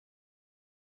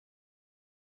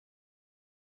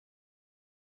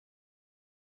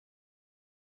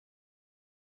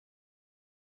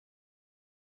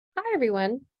Hi,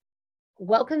 everyone.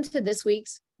 Welcome to this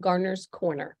week's Gardener's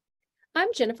Corner. I'm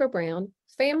Jennifer Brown,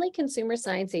 Family Consumer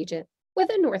Science Agent with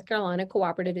the North Carolina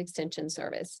Cooperative Extension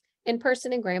Service in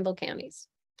Person and Granville counties.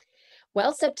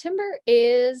 Well, September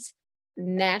is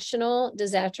National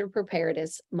Disaster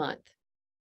Preparedness Month.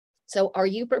 So are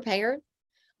you prepared?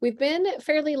 We've been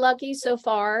fairly lucky so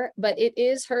far, but it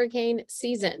is hurricane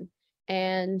season.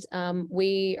 And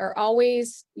we are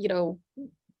always,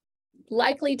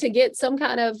 likely to get some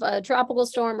kind of tropical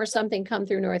storm or something come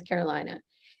through North Carolina.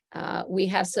 We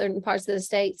have certain parts of the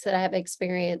states that have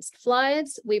experienced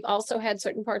floods. We've also had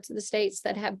certain parts of the states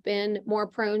that have been more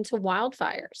prone to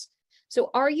wildfires. So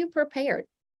are you prepared?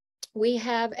 We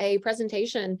have a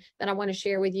presentation that I want to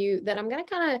share with you that I'm going to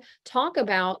kind of talk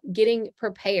about getting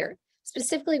prepared,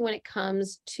 specifically when it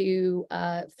comes to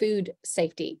food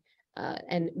safety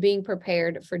and being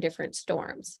prepared for different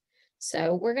storms.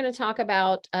 So we're going to talk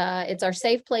about, it's our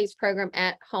Safe Place program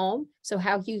at home. So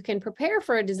how you can prepare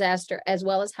for a disaster as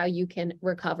well as how you can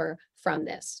recover from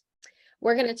this.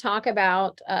 We're going to talk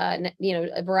about,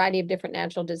 a variety of different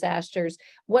natural disasters,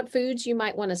 what foods you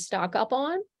might want to stock up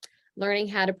on, learning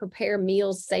how to prepare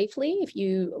meals safely if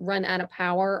you run out of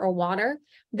power or water.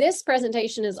 This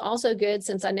presentation is also good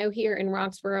since I know here in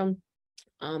Roxborough,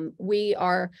 we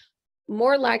are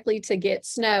more likely to get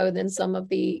snow than some of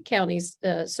the counties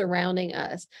surrounding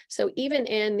us. So even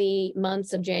in the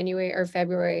months of January or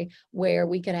February, where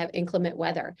we could have inclement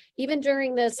weather, even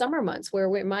during the summer months where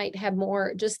we might have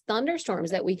more just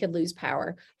thunderstorms that we could lose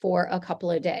power for a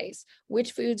couple of days,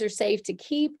 which foods are safe to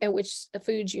keep and which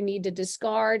foods you need to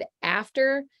discard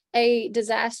after a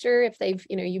disaster if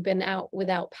you've been out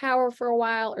without power for a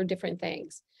while or different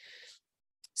things.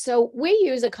 So we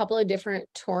use a couple of different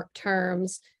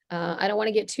terms. I don't want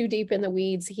to get too deep in the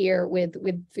weeds here with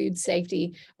food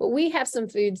safety, but we have some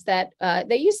foods that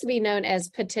they used to be known as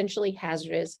potentially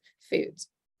hazardous foods.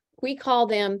 We call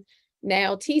them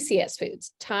now TCS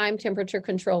foods, time temperature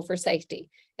control for safety.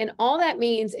 And all that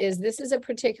means is this is a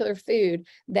particular food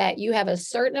that you have a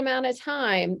certain amount of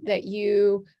time that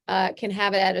you can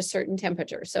have it at a certain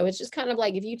temperature. So it's just kind of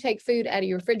like if you take food out of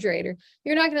your refrigerator,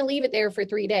 you're not going to leave it there for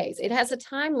 3 days. It has a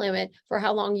time limit for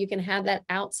how long you can have that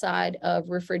outside of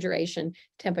refrigeration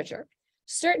temperature.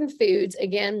 Certain foods,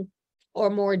 again, are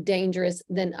more dangerous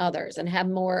than others and have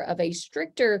more of a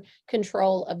stricter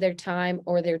control of their time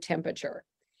or their temperature.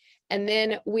 And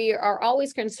then we are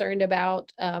always concerned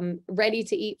about ready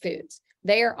to eat foods.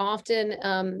 They are often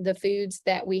the foods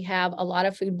that we have a lot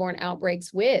of foodborne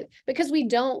outbreaks with because we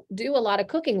don't do a lot of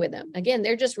cooking with them. Again,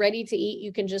 they're just ready to eat.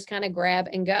 You can just kind of grab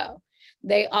and go.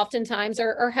 They oftentimes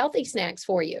are healthy snacks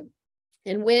for you.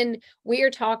 And when we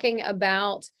are talking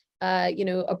about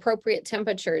appropriate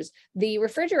temperatures, the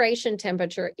refrigeration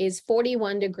temperature is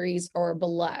 41 degrees or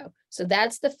below. So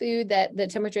that's the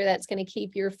temperature that's going to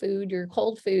keep your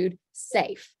cold food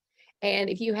safe. And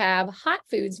if you have hot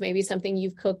foods, maybe something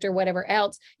you've cooked or whatever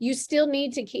else, you still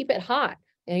need to keep it hot.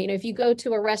 And, if you go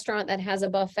to a restaurant that has a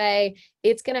buffet,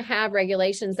 it's going to have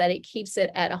regulations that it keeps it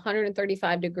at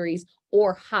 135 degrees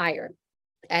or higher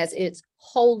as it's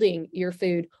holding your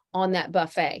food on that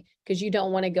buffet, because you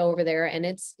don't want to go over there and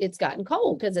it's gotten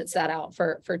cold because it's sat out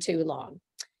for too long.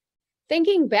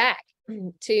 Thinking back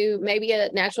to maybe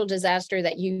a natural disaster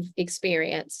that you've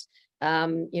experienced, a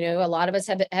lot of us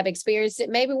have experienced it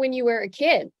maybe when you were a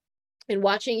kid and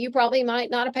watching. You probably might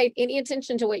not have paid any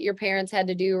attention to what your parents had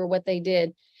to do or what they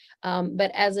did,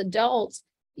 but as adults,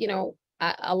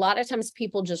 a lot of times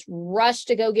people just rush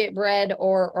to go get bread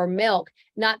or milk,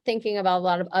 not thinking about a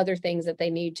lot of other things that they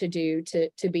need to do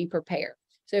to be prepared.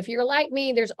 So if you're like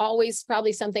me, there's always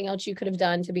probably something else you could have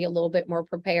done to be a little bit more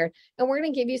prepared. And we're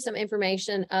going to give you some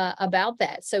information about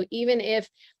that. So even if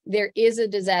there is a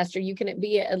disaster, you can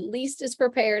be at least as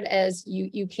prepared as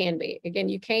you can be. Again,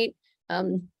 you can't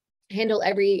handle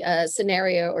every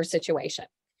scenario or situation.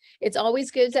 It's always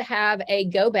good to have a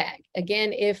go bag.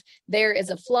 Again, if there is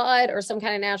a flood or some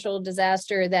kind of natural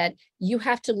disaster that you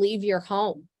have to leave your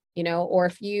home, or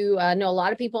if you know a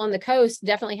lot of people on the coast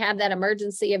definitely have that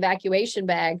emergency evacuation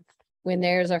bag when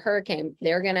there's a hurricane.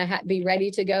 They're going to be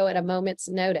ready to go at a moment's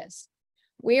notice.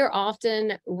 We are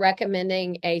often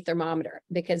recommending a thermometer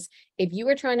because if you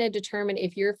are trying to determine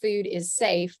if your food is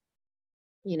safe,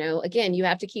 again, you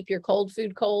have to keep your cold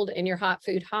food cold and your hot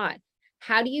food hot.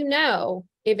 How do you know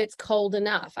if it's cold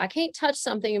enough? I can't touch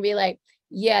something and be like,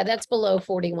 yeah, that's below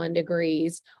 41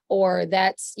 degrees, or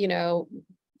that's,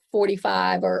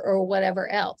 45 or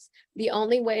whatever else. The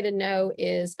only way to know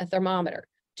is a thermometer.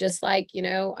 Just like,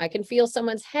 I can feel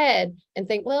someone's head and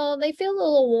think, well, they feel a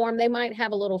little warm. They might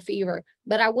have a little fever,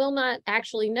 but I will not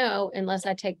actually know unless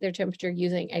I take their temperature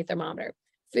using a thermometer.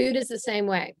 Food is the same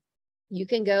way. you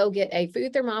can go get a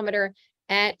food thermometer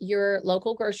at your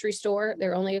local grocery store.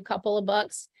 They're only a couple of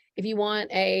bucks. If you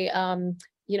want a,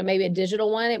 maybe a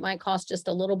digital one, it might cost just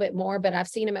a little bit more, but I've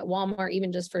seen them at Walmart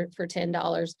even just for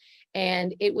 $10.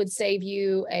 And it would save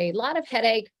you a lot of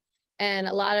headache and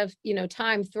a lot of,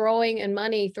 time and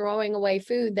money throwing away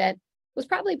food that was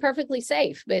probably perfectly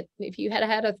safe. But if you had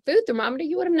had a food thermometer,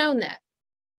 you would have known that.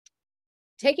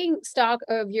 Taking stock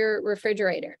of your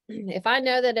refrigerator. If I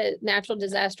know that a natural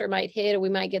disaster might hit, or we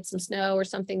might get some snow or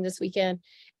something this weekend,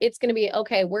 it's going to be,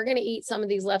 okay, we're going to eat some of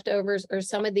these leftovers or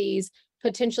some of these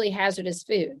potentially hazardous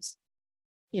foods.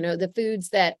 The foods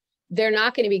that they're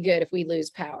not going to be good if we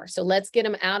lose power. So let's get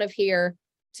them out of here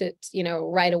to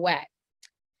right away.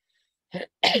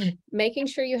 Making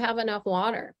sure you have enough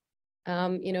water.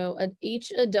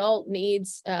 Each adult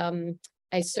needs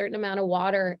a certain amount of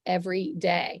water every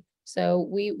day. So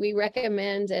we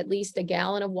recommend at least a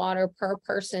gallon of water per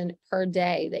person per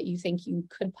day that you think you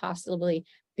could possibly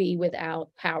be without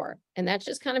power. And that's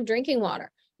just kind of drinking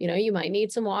water. You might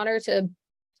need some water to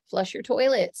flush your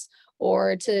toilets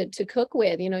or to cook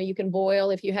with. You can boil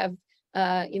if you have,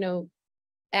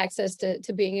 access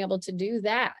to being able to do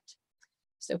that.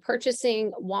 So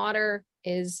purchasing water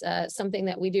is something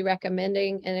that we do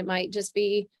recommending, and it might just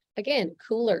be, again,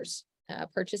 coolers,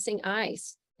 purchasing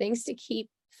ice, things to keep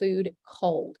food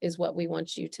cold is what we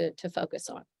want you to focus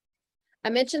on. I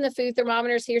mentioned the food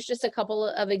thermometers. Here's just a couple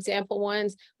of example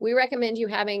ones. We recommend you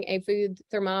having a food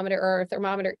thermometer or a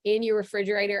thermometer in your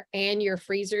refrigerator and your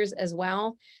freezers as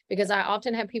well, because I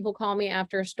often have people call me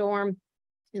after a storm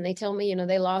and they tell me,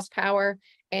 they lost power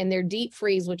and their deep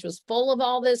freeze, which was full of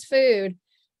all this food,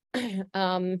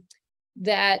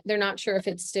 that they're not sure if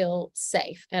it's still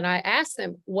safe. And I asked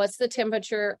them, what's the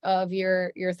temperature of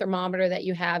your thermometer that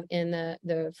you have in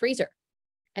the freezer?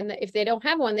 And if they don't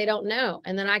have one, they don't know.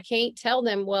 And then I can't tell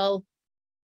them, well,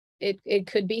 it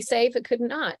could be safe, it could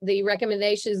not. The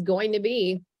recommendation is going to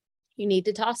be, you need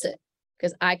to toss it,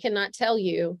 because I cannot tell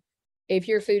you if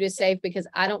your food is safe, because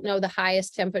I don't know the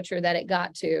highest temperature that it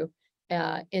got to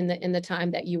in the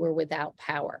time that you were without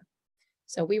power.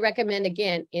 So we recommend,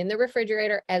 again, in the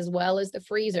refrigerator as well as the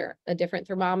freezer, a different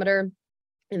thermometer.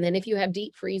 And then if you have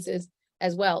deep freezes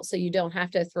as well, so you don't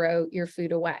have to throw your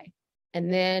food away.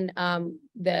 And then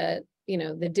the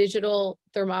digital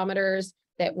thermometers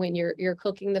that when you're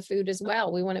cooking the food as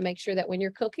well, we want to make sure that when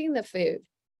you're cooking the food,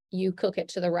 you cook it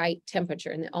to the right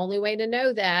temperature. And the only way to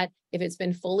know that if it's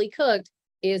been fully cooked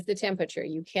is the temperature.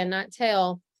 You cannot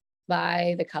tell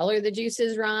by the color the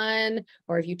juices run,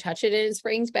 or if you touch it and it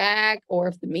springs back, or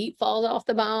if the meat falls off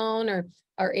the bone,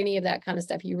 or any of that kind of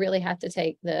stuff. You really have to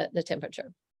take the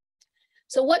temperature.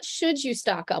 So what should you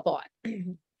stock up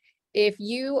on? If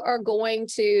you are going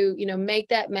to, make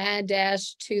that mad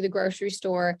dash to the grocery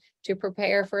store to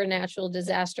prepare for a natural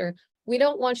disaster, we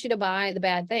don't want you to buy the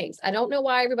bad things. I don't know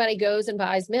why everybody goes and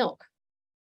buys milk,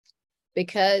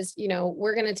 because,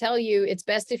 we're going to tell you it's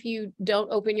best if you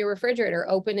don't open your refrigerator,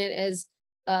 open it as,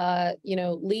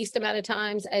 least amount of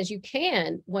times as you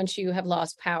can once you have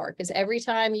lost power. Because every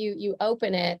time you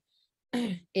open it,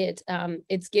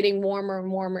 it's getting warmer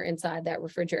and warmer inside that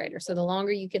refrigerator. So the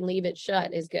longer you can leave it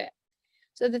shut is good.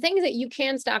 So the things that you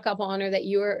can stock up on, or that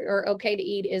you are okay to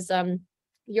eat, is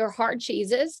your hard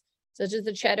cheeses, such as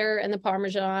the cheddar and the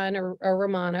Parmesan or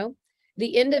Romano.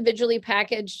 The individually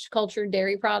packaged cultured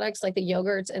dairy products like the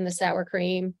yogurts and the sour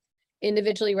cream,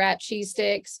 individually wrapped cheese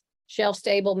sticks,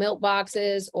 shelf-stable milk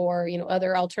boxes, or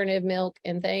other alternative milk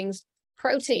and things.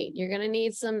 Protein, you're going to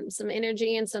need some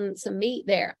energy and some meat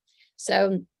there.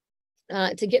 So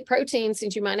to get protein,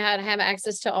 since you might not have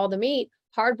access to all the meat,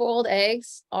 hard-boiled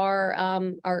eggs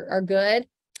are good.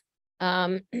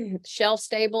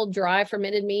 Shelf-stable, dry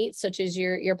fermented meats, such as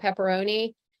your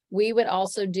pepperoni. We would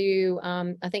also do,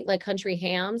 I think, like country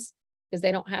hams, because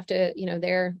they don't have to,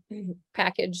 they're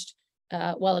packaged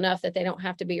well enough that they don't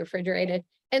have to be refrigerated.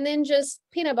 And then just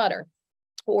peanut butter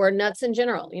or nuts in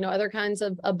general. Other kinds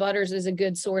of butters is a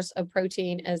good source of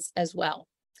protein as well.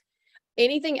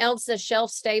 Anything else that's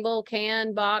shelf stable,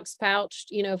 canned, box,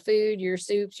 pouched, food, your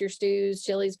soups, your stews,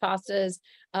 chilies, pastas,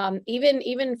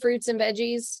 even fruits and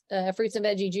veggies, fruits and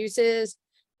veggie juices.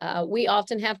 We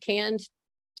often have canned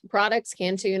products,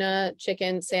 canned tuna,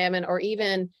 chicken, salmon, or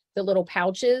even the little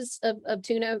pouches of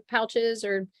tuna pouches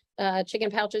or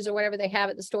chicken pouches or whatever they have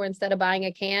at the store, instead of buying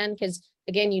a can, because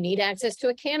again, you need access to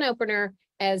a can opener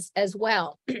as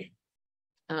well.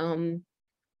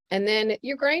 And then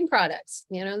your grain products,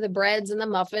 the breads and the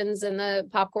muffins and the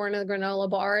popcorn and the granola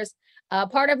bars.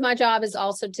 Part of my job is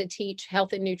also to teach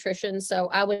health and nutrition. So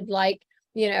I would like,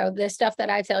 the stuff that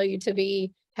I tell you to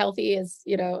be healthy as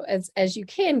you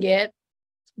can get.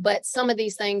 But some of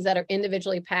these things that are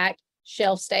individually packed,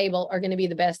 shelf stable, are going to be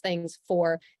the best things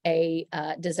for a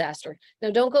disaster.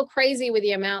 Now, don't go crazy with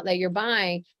the amount that you're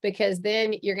buying, because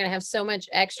then you're going to have so much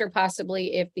extra,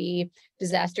 possibly if the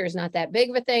disaster is not that big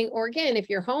of a thing. Or again, if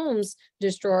your home's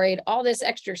destroyed, all this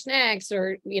extra snacks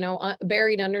are,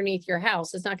 buried underneath your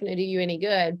house. It's not going to do you any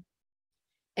good.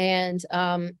 And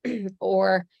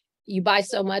or you buy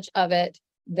so much of it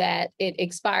that it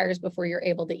expires before you're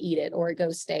able to eat it, or it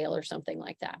goes stale or something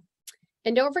like that.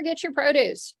 And don't forget your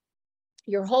produce,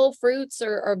 your whole fruits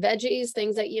or veggies,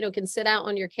 things that, can sit out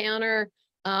on your counter.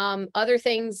 Other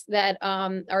things that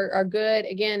are good,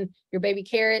 again, your baby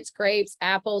carrots, grapes,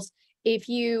 apples. If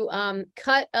you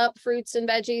cut up fruits and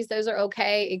veggies, those are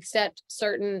okay, except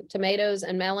certain tomatoes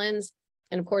and melons,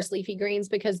 and of course leafy greens,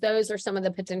 because those are some of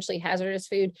the potentially hazardous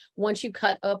food. Once you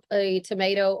cut up a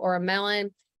tomato or a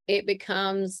melon, it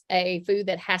becomes a food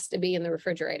that has to be in the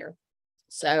refrigerator.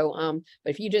 So,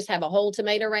 but if you just have a whole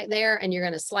tomato right there and you're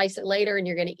going to slice it later and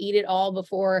you're going to eat it all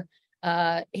before,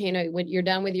 when you're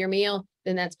done with your meal,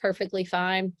 then that's perfectly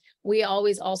fine. We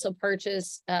always also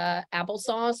purchase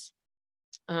applesauce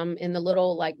in the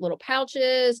little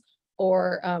pouches,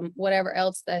 or whatever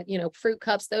else that, fruit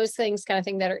cups, those things kind of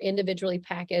thing that are individually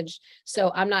packaged.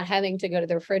 So I'm not having to go to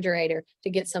the refrigerator to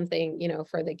get something,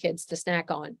 for the kids to snack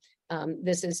on.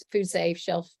 This is food safe,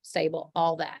 shelf stable,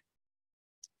 all that.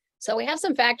 So we have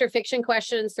some fact or fiction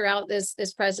questions throughout this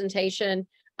presentation,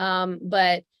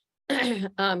 but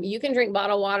you can drink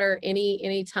bottled water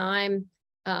any time.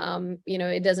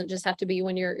 It doesn't just have to be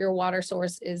when your water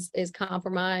source is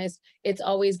compromised. It's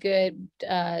always good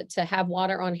to have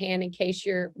water on hand in case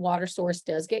your water source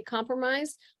does get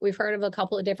compromised. We've heard of a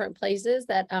couple of different places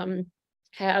that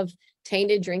have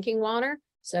tainted drinking water,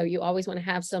 so you always want to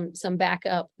have some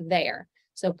backup there.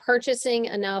 So purchasing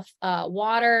enough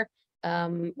water,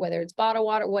 whether it's bottled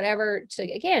water, whatever, to,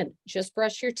 again, just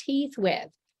brush your teeth with,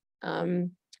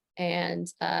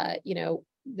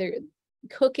 they're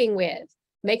cooking with,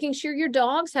 making sure your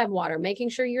dogs have water, making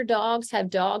sure your dogs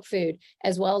have dog food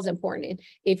as well is important.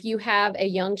 If you have a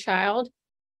young child,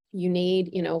 you need,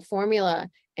 formula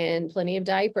and plenty of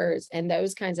diapers and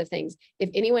those kinds of things. If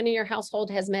anyone in your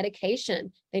household has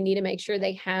medication, they need to make sure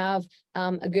they have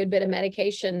a good bit of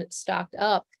medication stocked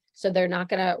up, so they're not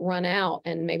going to run out,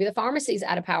 and maybe the pharmacy's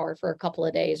out of power for a couple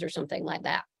of days or something like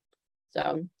that.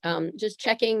 So just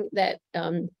checking that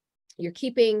you're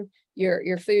keeping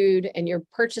your food and you're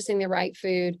purchasing the right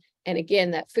food. And again,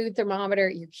 that food thermometer,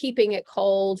 you're keeping it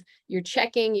cold, you're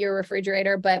checking your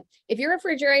refrigerator. But if your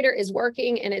refrigerator is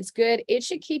working and it's good, it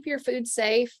should keep your food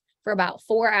safe for about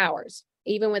 4 hours,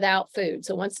 even without food.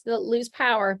 So once they lose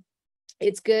power,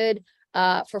 it's good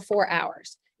for 4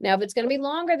 hours. Now, if it's going to be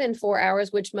longer than 4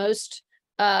 hours, which most,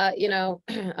 power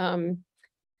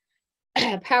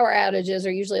outages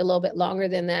are usually a little bit longer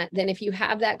than that, then if you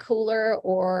have that cooler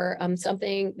or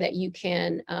something that you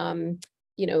can,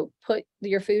 put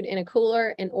your food in a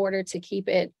cooler in order to keep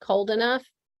it cold enough,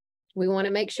 we want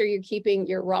to make sure you're keeping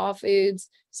your raw foods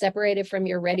separated from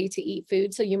your ready to eat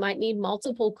food. So you might need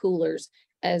multiple coolers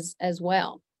as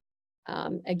well.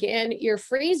 Again, your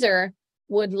freezer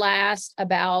would last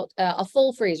about a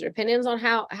full freezer, depending on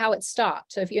how it's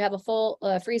stocked. So if you have a full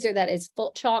freezer that is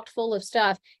chocked full of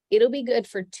stuff, it'll be good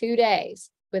for 2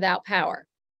 days without power.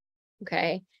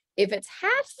 Okay. If it's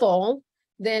half full,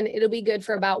 then it'll be good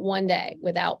for about 1 day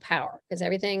without power, because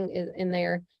everything in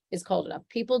there is cold enough.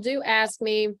 People do ask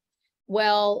me,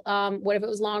 well, what if it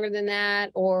was longer than that,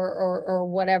 or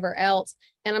whatever else?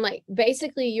 And I'm like,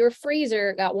 basically your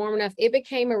freezer got warm enough, it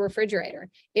became a refrigerator.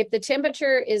 If the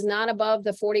temperature is not above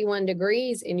the 41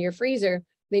 degrees in your freezer,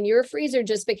 then your freezer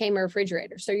just became a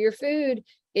refrigerator. So your food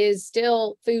is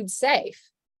still food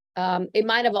safe. It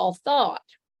might have all thawed.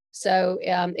 So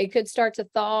it could start to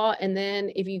thaw, and then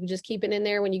if you just keep it in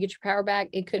there, when you get your power back,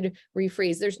 it could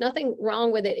refreeze. There's nothing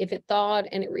wrong with it if it thawed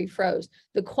and it refroze.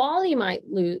 The quality might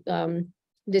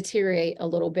deteriorate a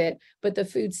little bit, but the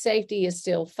food safety is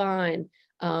still fine,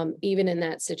 even in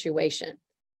that situation.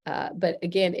 But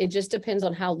again, it just depends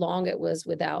on how long it was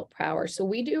without power. So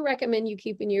we do recommend you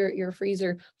keeping your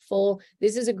freezer full.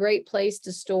 This is a great place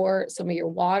to store some of your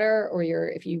water, or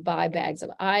if you buy bags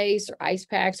of ice or ice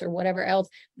packs or whatever else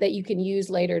that you can use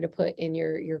later to put in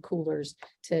your coolers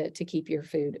to keep your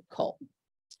food cold.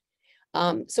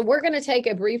 So we're going to take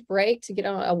a brief break to get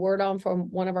a word on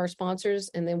from one of our sponsors,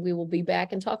 and then we will be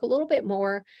back and talk a little bit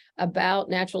more about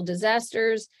natural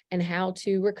disasters and how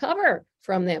to recover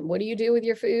from them. What do you do with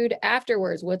your food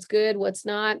afterwards? What's good, what's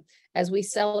not, as we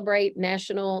celebrate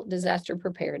National Disaster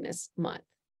Preparedness Month.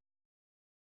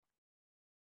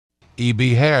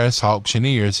 E.B. Harris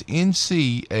Auctioneers,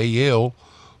 NCAL,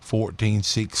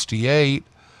 1468,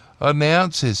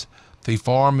 announces the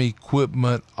farm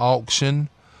equipment auction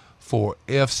for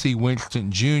F.C.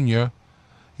 Winston Jr.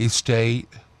 Estate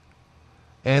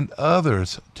and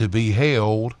others to be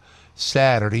held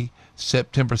Saturday,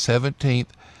 September 17th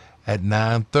at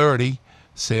 9:30.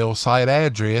 Sale site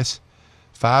address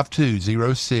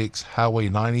 5206 Highway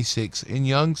 96 in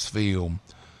Youngsville.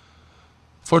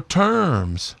 For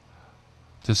terms,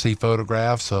 to see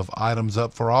photographs of items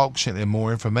up for auction and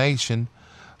more information,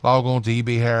 log on to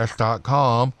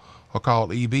ebharris.com or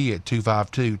call EB at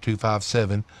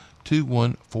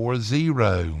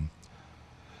 252-257-2140.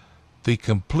 The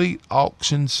complete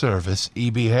auction service,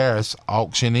 EB Harris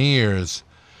Auctioneers.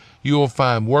 You will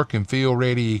find work and field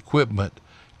ready equipment,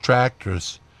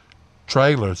 tractors,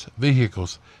 trailers,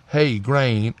 vehicles, hay,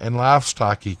 grain, and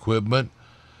livestock equipment,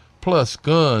 plus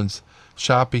guns,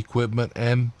 shop equipment,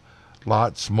 and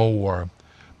lots more.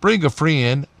 Bring a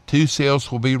friend. 2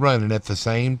 sales will be running at the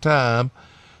same time,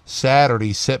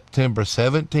 Saturday, September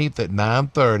 17th at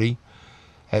 9:30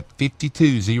 at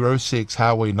 5206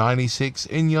 Highway 96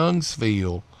 in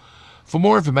Youngsville. For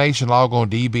more information, log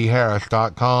on to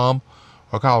ebharris.com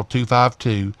or call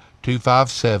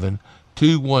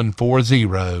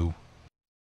 252-257-2140.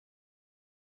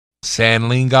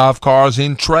 Sandling Golf Cars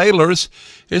and Trailers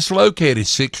is located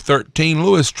 613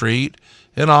 Lewis Street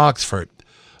in Oxford.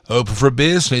 Open for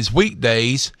business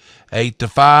weekdays 8 to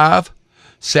 5,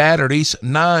 Saturdays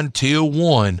 9 till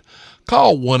 1.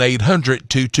 Call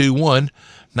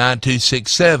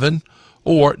 1-800-221-9267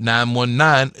 or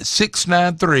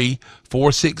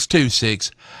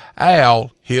 919-693-4626.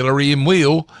 Al, Hillary, and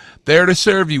Will, there to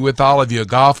serve you with all of your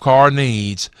golf car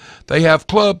needs. They have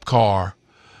club car,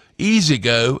 Easy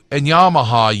Go, and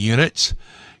Yamaha units.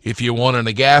 If you're wanting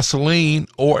a gasoline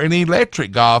or an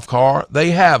electric golf car,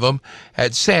 they have them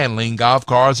at Sandling Golf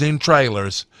Cars and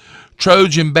Trailers.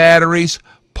 Trojan batteries,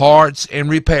 parts, and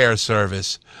repair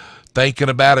service. Thinking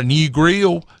about a new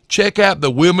grill? Check out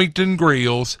the Wilmington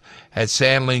Grills at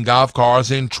Sandling Golf Cars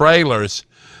and Trailers.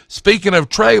 Speaking of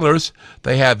trailers,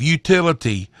 they have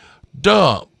utility,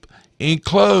 dump,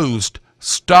 enclosed,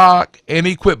 stock, and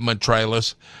equipment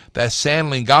trailers. That's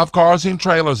Sandling Golf Cars and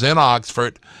Trailers in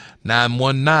Oxford,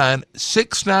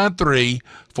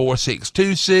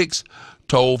 919-693-4626,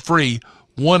 toll free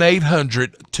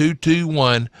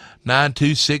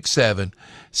 1-800-221-9267.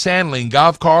 Sandling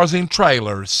Golf Cars and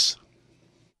Trailers.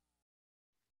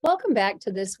 Welcome back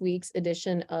to this week's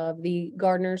edition of the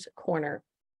Gardener's Corner.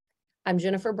 I'm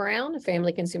Jennifer Brown, a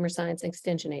Family Consumer Science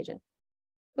Extension Agent.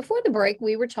 Before the break,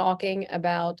 we were talking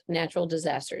about natural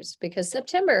disasters because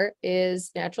September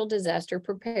is Natural Disaster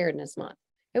Preparedness Month,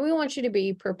 and we want you to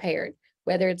be prepared,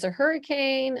 whether it's a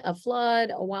hurricane, a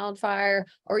flood, a wildfire,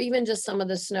 or even just some of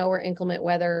the snow or inclement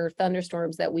weather,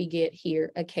 thunderstorms that we get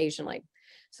here occasionally.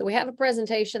 So we have a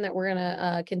presentation that we're going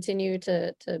to continue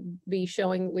to be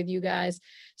showing with you guys.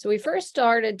 So we first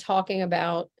started talking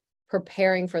about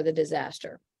preparing for the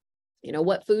disaster. You know,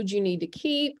 what foods you need to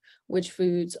keep, which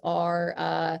foods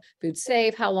are food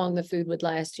safe, how long the food would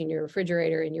last in your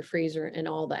refrigerator, in your freezer, and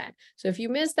all that. So if you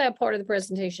missed that part of the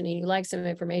presentation and you'd like some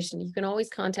information, you can always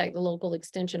contact the local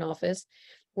extension office.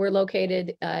 We're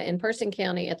located in Person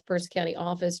County at the Person County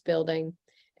office building.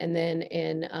 And then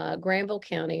in Granville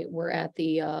County, we're at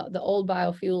the old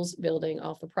biofuels building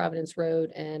off of Providence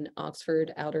Road and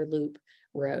Oxford Outer Loop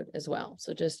Road as well.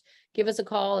 So just give us a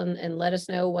call and let us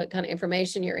know what kind of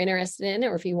information you're interested in,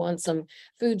 or if you want some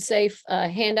food safe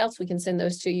handouts, we can send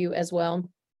those to you as well.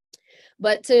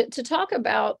 But to talk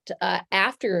about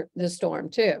after the storm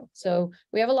too. So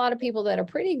we have a lot of people that are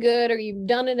pretty good, or you've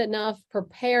done it enough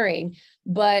preparing,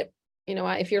 but you know,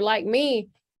 if you're like me,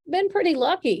 been pretty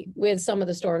lucky with some of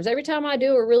the storms. Every time I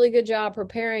do a really good job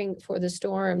preparing for the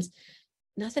storms,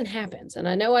 nothing happens. And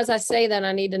I know as I say that,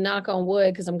 I need to knock on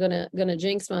wood because I'm gonna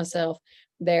jinx myself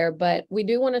there. But we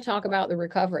do want to talk about the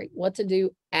recovery, what to do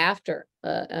after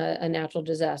a natural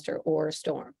disaster or a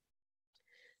storm.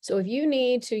 So if you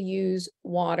need to use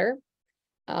water,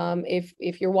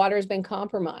 if your water has been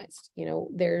compromised, you know,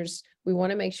 we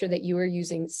want to make sure that you are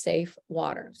using safe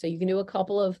water. So you can do a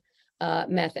couple of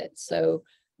methods. So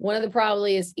one of the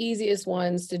probably easiest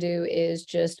ones to do is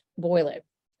just boil it.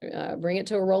 Bring it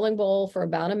to a rolling boil for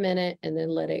about a minute and then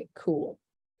let it cool.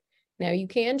 Now you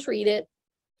can treat it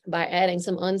by adding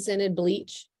some unscented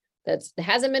bleach that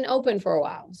hasn't been open for a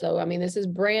while. So, I mean, this is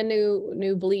brand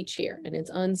new bleach here and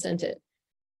it's unscented.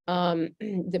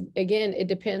 Again, it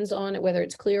depends on whether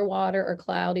it's clear water or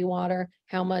cloudy water,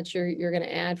 how much you're going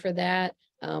to add for that,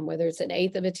 whether it's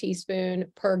 1/8 of a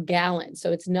teaspoon per gallon.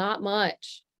 So it's not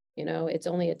much. You know, it's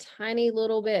only a tiny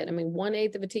little bit. I mean,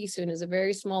 1/8 of a teaspoon is a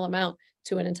very small amount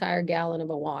to an entire gallon of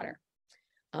a water.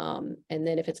 And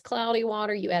then if it's cloudy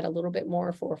water, you add a little bit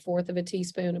more for 1/4 of a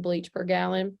teaspoon of bleach per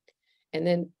gallon, and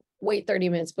then wait 30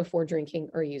 minutes before drinking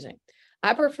or using.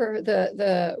 I prefer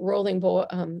the rolling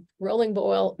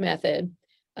boil method,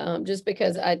 just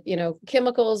because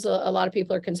chemicals, a lot of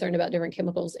people are concerned about different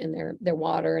chemicals in their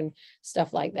water and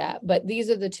stuff like that. But these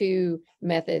are the two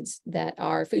methods that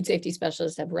our food safety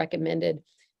specialists have recommended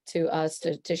to us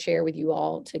to share with you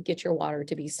all to get your water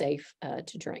to be safe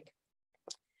to drink.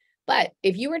 But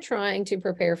if you are trying to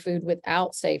prepare food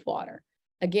without safe water,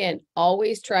 again,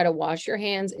 always try to wash your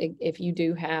hands if you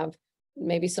do have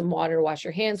maybe some water to wash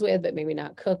your hands with, but maybe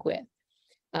not cook with.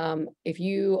 If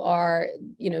you are,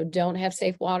 don't have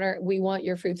safe water, we want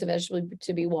your fruits and vegetables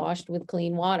to be washed with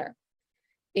clean water.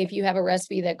 If you have a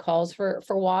recipe that calls for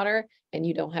water and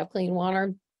you don't have clean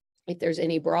water, if there's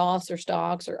any broths or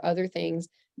stocks or other things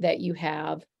that you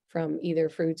have from either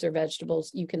fruits or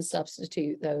vegetables, you can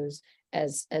substitute those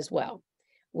as well.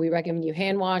 We recommend you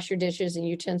hand wash your dishes and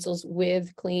utensils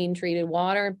with clean treated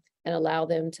water and allow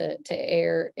them to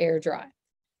air dry.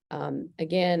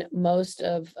 Again, most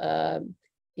of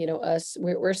us,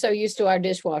 we're so used to our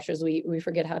dishwashers, we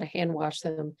forget how to hand wash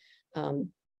them.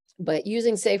 But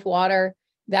using safe water,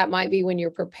 that might be when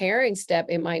you're preparing step,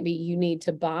 it might be you need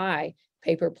to buy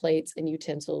paper plates and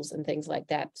utensils and things like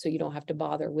that, so you don't have to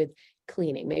bother with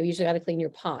cleaning. Maybe you just got to clean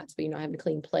your pots, but you're not having to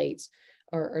clean plates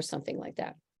or something like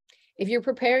that. If you're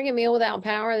preparing a meal without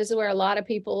power, this is where a lot of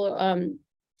people,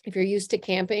 if you're used to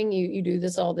camping, you do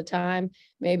this all the time.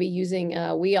 Maybe using,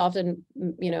 we often,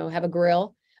 have a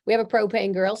grill. We have a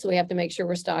propane grill, so we have to make sure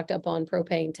we're stocked up on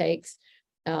propane tanks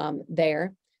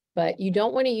there. But you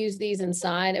don't want to use these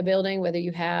inside a building, whether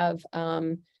you have,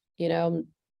 if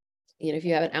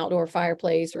you have an outdoor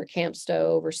fireplace or a camp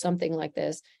stove or something like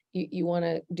this, you want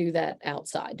to do that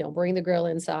outside. Don't bring the grill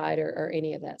inside or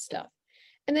any of that stuff.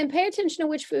 And then pay attention to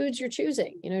which foods you're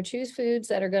choosing. Choose foods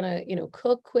that are going to,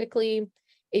 cook quickly.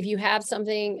 If you have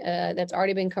something that's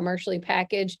already been commercially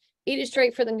packaged, eat it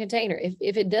straight from the container.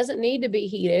 If it doesn't need to be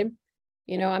heated,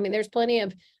 there's plenty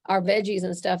of our veggies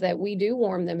and stuff that we do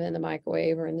warm them in the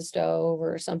microwave or in the stove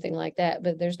or something like that.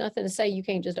 But there's nothing to say you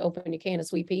can't just open a can of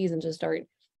sweet peas and just start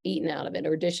eating out of it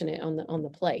or dishing it on the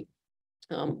plate.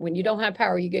 When you don't have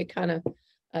power, you get kind of,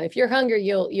 if you're hungry,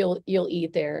 you'll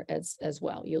eat there as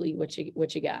well. You'll eat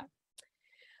what you got.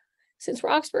 Since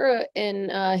Roxborough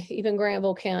and even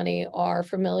Granville County are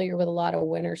familiar with a lot of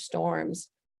winter storms,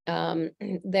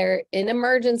 they're in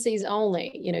emergencies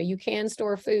only. You can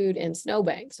store food in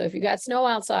snowbanks. So if you got snow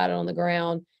outside on the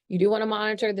ground, you do want to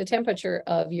monitor the temperature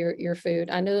of your food.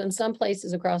 I know in some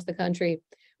places across the country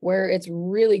where it's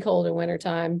really cold in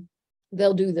wintertime,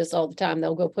 they'll do this all the time.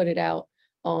 They'll go put it out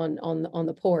on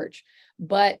the porch.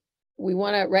 But we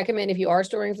want to recommend, if you are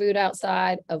storing food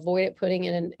outside, avoid it putting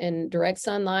it in direct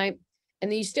sunlight.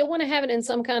 And then you still want to have it in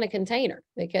some kind of container,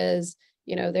 because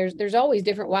there's always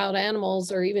different wild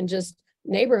animals or even just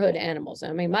neighborhood animals.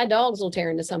 I mean, my dogs will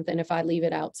tear into something if I leave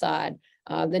it outside.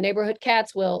 The neighborhood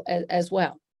cats will as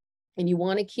well. And you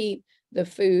want to keep the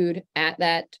food at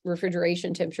that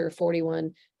refrigeration temperature,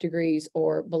 41 degrees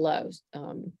or below.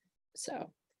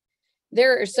 So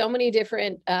there are so many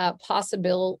different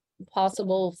possible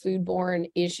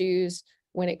foodborne issues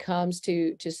when it comes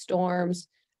to storms,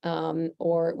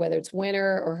 or whether it's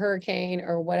winter or hurricane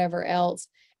or whatever else.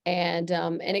 And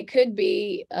it could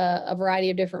be a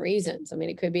variety of different reasons.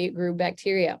 It could be it grew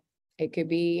bacteria. It could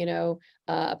be,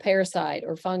 a parasite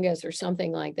or fungus or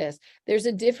something like this. There's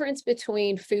a difference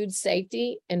between food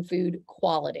safety and food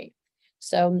quality.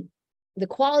 So the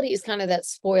quality is kind of that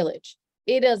spoilage.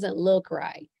 It doesn't look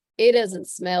right. It doesn't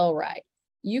smell right.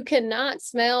 You cannot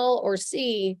smell or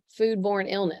see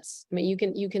foodborne illness. You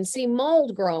can see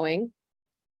mold growing,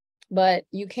 but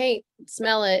you can't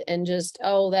smell it and just,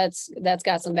 oh, that's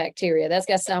got some bacteria. That's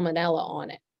got salmonella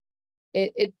on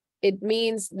it. It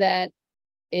means that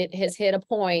it has hit a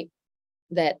point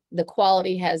that the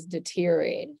quality has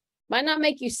deteriorated. Might not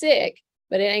make you sick,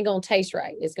 but it ain't going to taste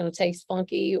right. It's going to taste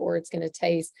funky, or it's going to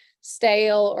taste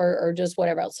stale, or just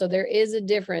whatever else. So there is a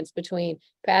difference between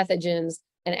pathogens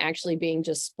and actually being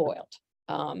just spoiled.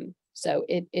 So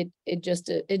it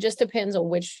just depends on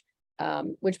which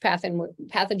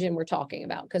pathogen we're talking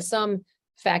about, because some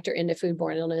factor into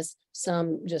foodborne illness,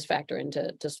 some just factor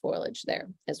into spoilage there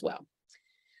as well.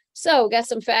 So got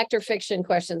some fact or fiction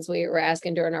questions we were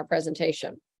asking during our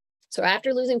presentation. So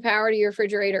after losing power to your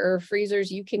refrigerator or freezers,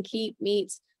 you can keep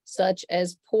meats such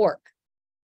as pork.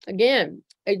 Again,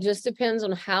 it just depends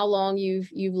on how long you've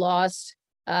lost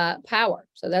power.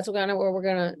 So that's kind of where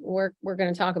we're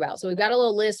gonna talk about. So we've got a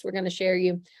little list we're gonna share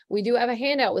you. We do have a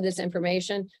handout with this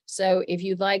information. So if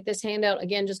you'd like this handout,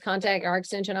 again, just contact our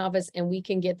extension office and we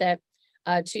can get that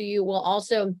to you. We'll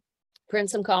also print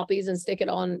some copies and stick it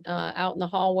on out in the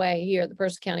hallway here at the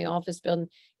Person County Office Building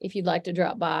if you'd like to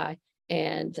drop by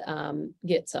and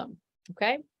get some.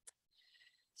 Okay.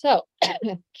 So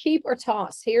keep or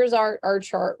toss. Here's our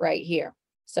chart right here.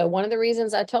 So one of the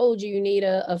reasons I told you need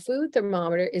a food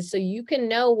thermometer is so you can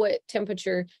know what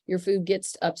temperature your food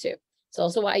gets up to. It's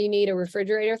also why you need a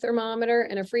refrigerator thermometer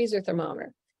and a freezer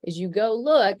thermometer. Is you go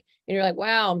look and you're like,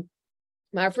 wow,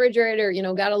 my refrigerator,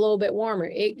 got a little bit warmer.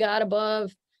 It got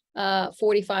above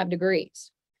 45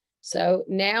 degrees. So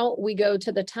now we go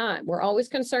to the time. We're always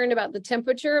concerned about the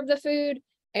temperature of the food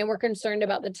and we're concerned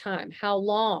about the time, how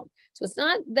long. So it's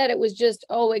not that it was just,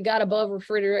 oh, it got above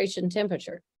refrigeration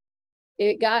temperature.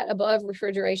 It got above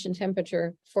refrigeration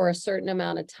temperature for a certain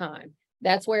amount of time.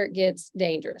 That's where it gets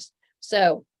dangerous.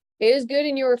 So it is good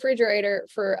in your refrigerator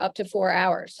for up to 4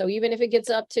 hours. So even if it gets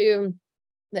up to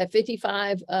that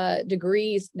 55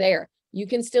 degrees there, you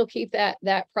can still keep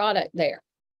that product there.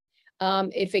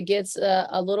 If it gets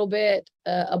a little bit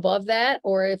above that,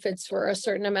 or if it's for a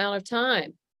certain amount of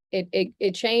time,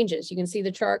 it changes. You can see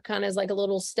the chart kind of is like a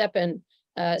little step-in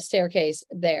staircase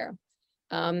there.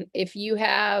 If you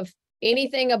have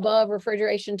anything above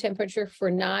refrigeration temperature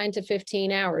for 9 to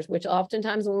 15 hours, which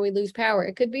oftentimes when we lose power,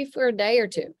 it could be for a day or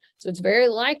two. So it's very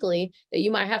likely that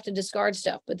you might have to discard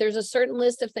stuff, but there's a certain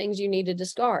list of things you need to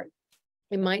discard.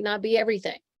 It might not be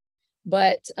everything,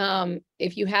 but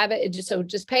if you have it,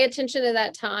 just pay attention to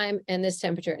that time and this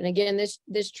temperature. And again,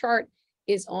 this chart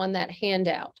is on that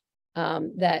handout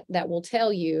that will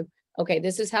tell you, okay,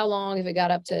 this is how long if it got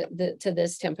up to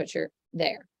this temperature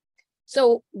there.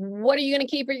 So what are you going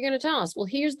to keep or you're going to toss? Well,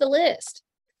 here's the list.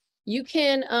 You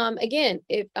can, again,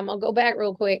 if I'm going to go back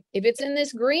real quick, if it's in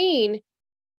this green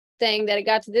thing that it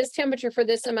got to this temperature for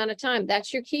this amount of time,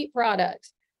 that's your keep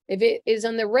products. If it is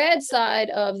on the red side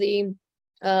of the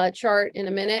chart in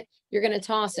a minute, you're going to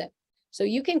toss it. So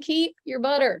you can keep your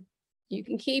butter. You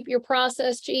can keep your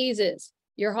processed cheeses,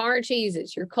 your hard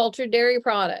cheeses, your cultured dairy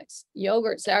products,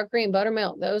 yogurt, sour cream,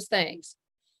 buttermilk, those things.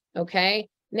 Okay.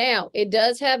 Now, it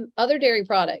does have other dairy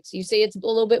products. You see it's a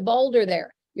little bit bolder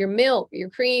there. Your milk, your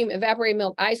cream, evaporated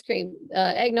milk, ice cream,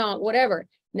 eggnog, whatever.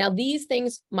 Now, these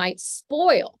things might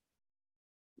spoil.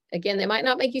 Again, they might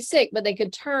not make you sick, but they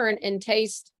could turn and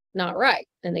taste not right,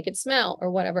 and they could smell or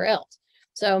whatever else.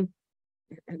 So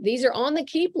these are on the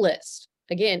keep list.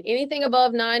 Again, anything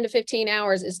above 9 to 15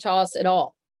 hours is tossed at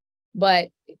all. But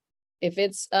if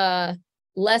it's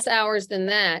less hours than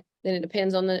that, then it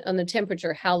depends on the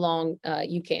temperature, how long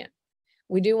you can.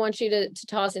 We do want you to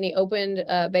toss any opened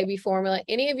baby formula,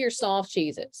 any of your soft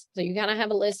cheeses. So you kind of have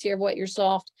a list here of what your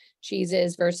soft cheese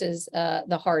is versus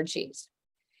the hard cheese.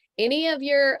 Any of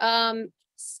your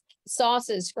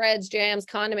sauces, spreads, jams,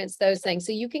 condiments, those things.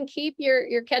 So you can keep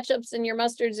your ketchups and your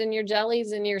mustards and your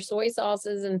jellies and your soy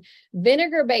sauces and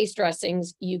vinegar-based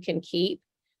dressings you can keep.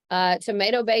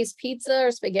 Tomato-based pizza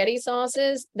or spaghetti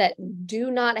sauces that do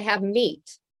not have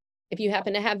meat, if you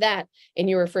happen to have that in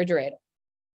your refrigerator.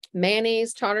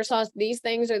 Mayonnaise, tartar sauce, these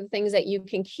things are the things that you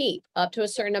can keep up to a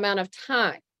certain amount of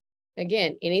time.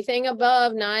 Again, anything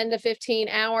above 9 to 15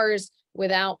 hours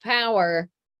without power,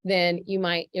 then you're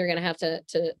going to have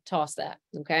to toss that,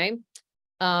 okay?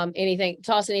 Toss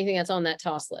anything that's on that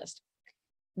toss list.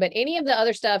 But any of the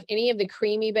other stuff, any of the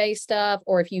creamy based stuff,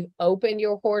 or if you've opened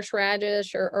your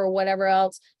horseradish or whatever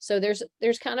else. So there's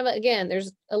kind of,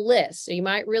 there's a list. So you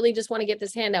might really just want to get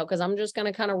this handout because I'm just going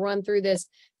to kind of run through this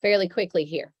fairly quickly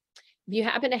here. If you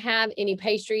happen to have any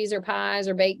pastries or pies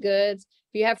or baked goods,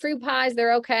 if you have fruit pies,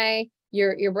 they're okay.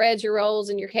 Your breads, your rolls,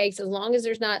 and your cakes, as long as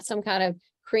there's not some kind of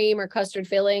cream or custard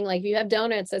filling. Like if you have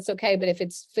donuts, that's okay. But if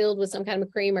it's filled with some kind of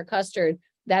cream or custard,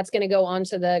 that's going to go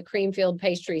onto the cream-filled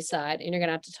pastry side, and you're going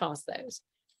to have to toss those.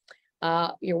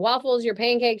 Your waffles, your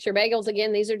pancakes, your bagels,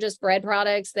 again, these are just bread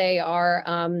products. They are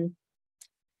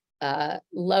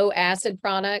low acid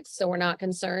products, so we're not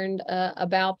concerned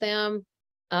about them.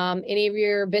 Any of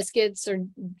your biscuits or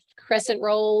crescent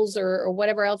rolls or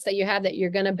whatever else that you have that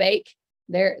you're going to bake,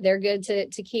 they're good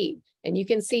to keep. And you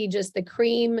can see just the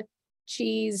cream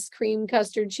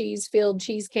custard cheese filled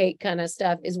cheesecake kind of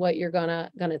stuff is what you're gonna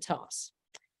toss.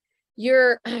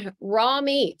 Your raw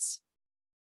meats.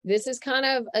 This is kind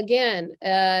of, again,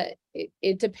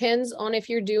 it depends on if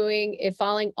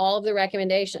following all of the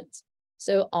recommendations.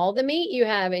 So all the meat you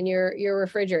have in your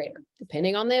refrigerator,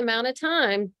 depending on the amount of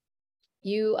time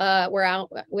you were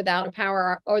out without a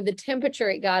power or the temperature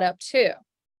it got up to,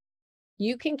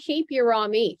 You can keep your raw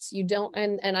meats. You don't,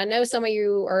 and I know some of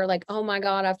you are like, oh my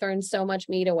God, I've thrown so much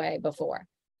meat away before.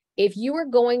 If you are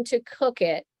going to cook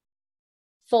it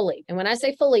fully, and when I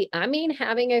say fully, I mean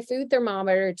having a food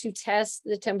thermometer to test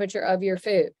the temperature of your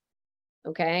food.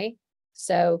 Okay.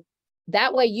 So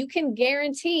that way you can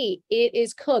guarantee it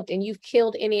is cooked and you've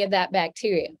killed any of that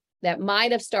bacteria that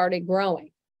might have started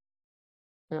growing.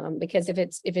 Because if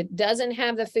it doesn't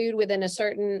have the food within a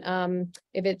certain,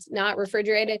 if it's not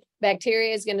refrigerated,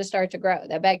 bacteria is going to start to grow.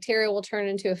 That bacteria will turn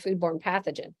into a foodborne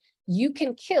pathogen. You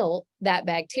can kill that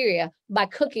bacteria by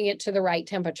cooking it to the right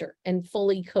temperature and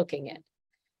fully cooking it.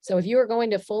 So if you are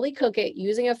going to fully cook it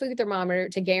using a food thermometer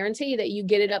to guarantee that you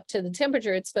get it up to the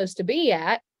temperature it's supposed to be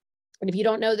at, and if you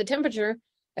don't know the temperature,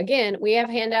 again, we have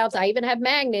handouts. I even have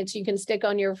magnets you can stick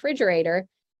on your refrigerator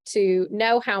to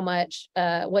know how much,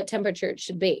 what temperature it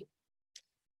should be.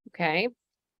 Okay.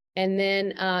 And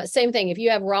then same thing, if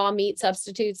you have raw meat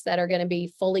substitutes that are going to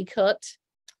be fully cooked,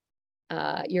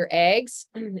 your eggs,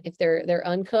 if they're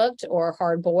uncooked or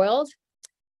hard boiled,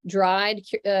 dried,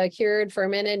 cured,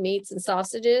 fermented meats and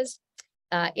sausages,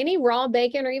 any raw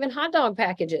bacon or even hot dog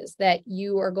packages that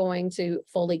you are going to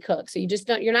fully cook. So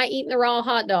you're not eating the raw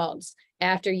hot dogs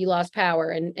after you lost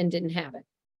power and didn't have it.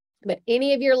 But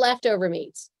any of your leftover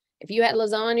meats, if you had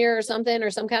lasagna or something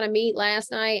or some kind of meat last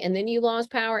night and then you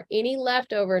lost power, any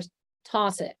leftovers,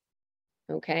 toss it.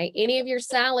 Okay. Any of your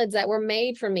salads that were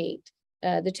made from meat,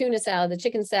 the tuna salad, the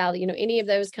chicken salad, any of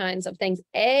those kinds of things,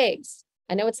 eggs.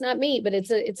 I know it's not meat, but it's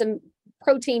a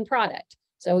protein product.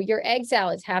 So your egg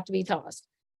salads have to be tossed.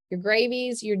 Your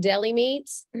gravies, your deli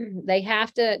meats, they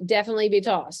have to definitely be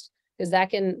tossed, because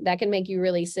that can make you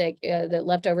really sick, the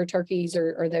leftover turkeys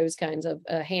or those kinds of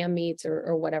ham meats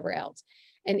or whatever else.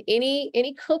 And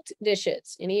any cooked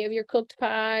dishes, any of your cooked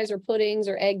pies or puddings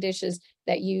or egg dishes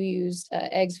that you use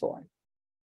eggs for.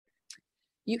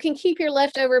 You can keep your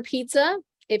leftover pizza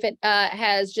if it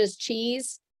has just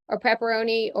cheese or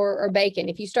pepperoni or bacon.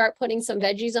 If you start putting some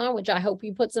veggies on, which I hope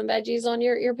you put some veggies on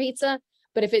your pizza,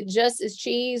 but if it just is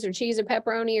cheese or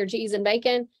pepperoni or cheese and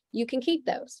bacon, you can keep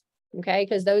those. Okay,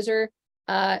 because those are,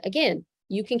 again,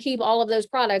 you can keep all of those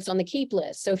products on the keep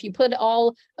list. So if you put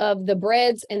all of the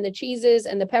breads and the cheeses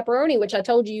and the pepperoni, which I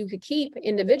told you could keep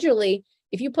individually,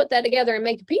 if you put that together and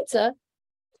make a pizza,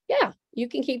 yeah, you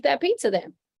can keep that pizza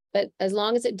then. But as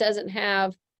long as it doesn't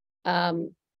have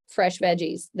fresh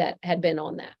veggies that had been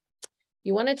on that.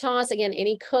 You want to toss, again,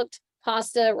 any cooked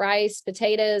pasta, rice,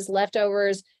 potatoes,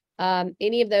 leftovers,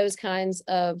 any of those kinds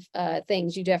of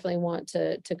things you definitely want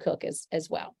to cook as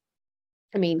well.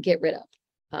 Get rid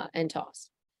of and toss.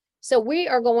 So we're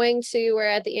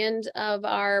at the end of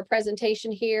our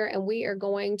presentation here, and we are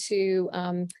going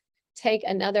to take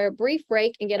another brief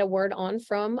break and get a word on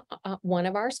from one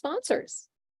of our sponsors.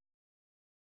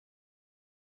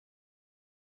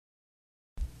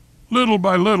 Little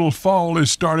by little, fall is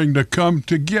starting to come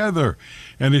together,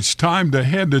 and it's time to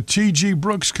head to T.G.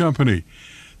 Brooks Company.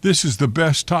 This is the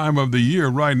best time of the year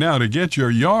right now to get your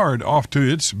yard off to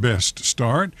its best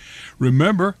start.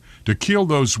 Remember to kill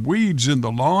those weeds in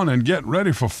the lawn and get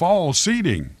ready for fall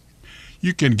seeding.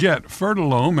 You can get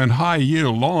Fertilome and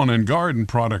high-yield lawn and garden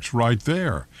products right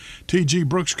there. T.G.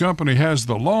 Brooks Company has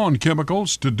the lawn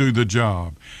chemicals to do the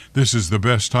job. This is the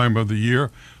best time of the year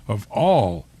of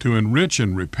all to enrich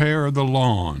and repair the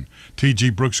lawn. T.G.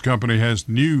 Brooks Company has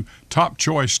new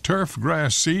top-choice turf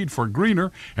grass seed for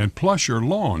greener and plusher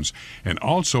lawns, and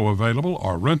also available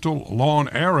are rental lawn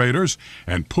aerators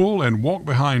and pull and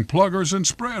walk-behind pluggers and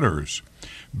spreaders.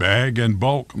 Bag and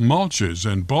bulk mulches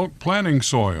and bulk planting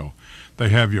soil. They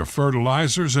have your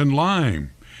fertilizers and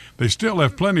lime. They still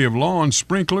have plenty of lawn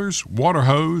sprinklers, water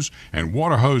hose, and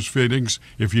water hose fittings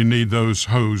if you need those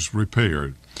hose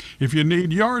repaired. If you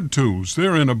need yard tools,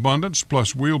 they're in abundance,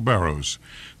 plus wheelbarrows.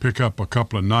 Pick up a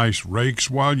couple of nice rakes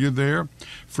while you're there,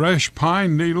 fresh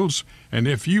pine needles, and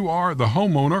if you are the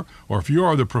homeowner or if you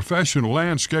are the professional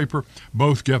landscaper,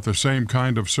 both get the same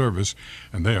kind of service,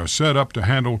 and they are set up to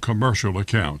handle commercial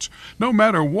accounts. No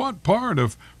matter what part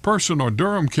of Person or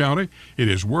Durham County, it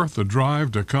is worth the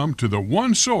drive to come to the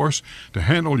one source to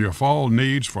handle your fall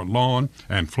needs for lawn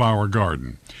and flower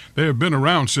garden. They have been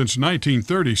around since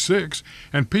 1936,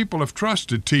 and people have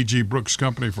trusted T.G. Brooks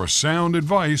Company for sound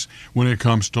advice when it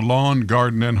comes to lawn,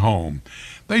 garden, and home.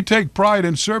 They take pride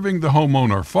in serving the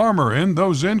homeowner, farmer, and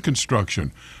those in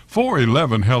construction.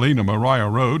 411 Helena Maria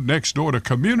Road, next door to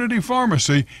Community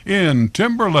Pharmacy in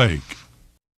Timberlake.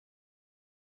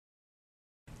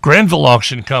 Granville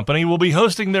Auction Company will be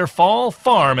hosting their Fall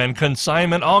Farm and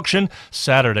Consignment Auction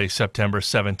Saturday, September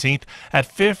 17th at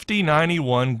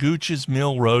 5091 Gooch's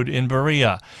Mill Road in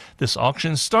Berea. This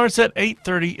auction starts at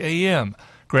 8:30 a.m.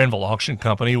 Granville Auction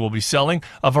Company will be selling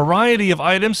a variety of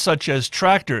items such as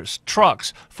tractors,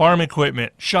 trucks, farm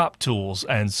equipment, shop tools,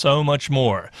 and so much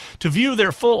more. To view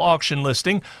their full auction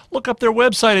listing, look up their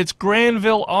website. It's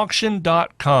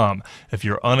granvilleauction.com. If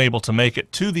you're unable to make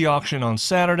it to the auction on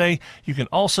Saturday, you can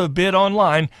also bid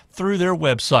online through their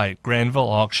website,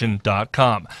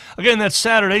 granvilleauction.com. Again, that's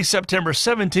Saturday, September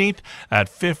 17th at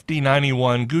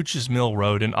 5091 Gooch's Mill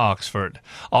Road in Oxford.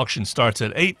 Auction starts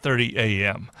at 8:30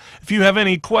 a.m. If you have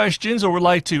any questions or would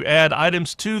like to add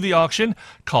items to the auction,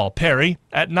 call Perry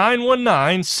at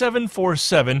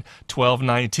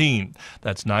 919-747-1219.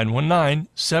 That's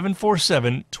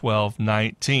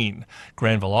 919-747-1219.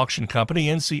 Granville Auction Company,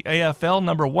 NCAFL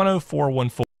number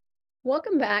 10414.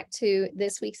 Welcome back to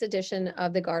this week's edition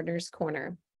of the Gardener's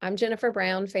Corner. I'm Jennifer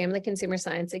Brown, Family Consumer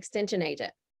Science Extension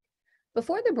Agent.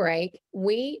 Before the break,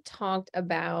 we talked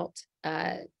about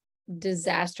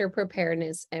disaster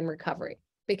preparedness and recovery,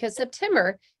 because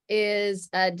September is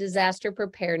a disaster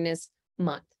preparedness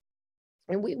month.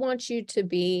 And we want you to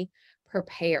be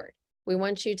prepared. We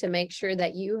want you to make sure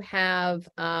that you have,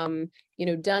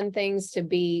 done things to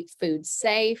be food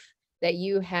safe, that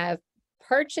you have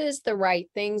purchased the right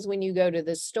things when you go to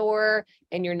the store,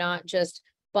 and you're not just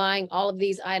buying all of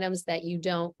these items that you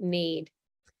don't need.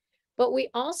 But we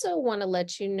also want to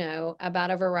let you know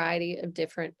about a variety of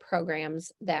different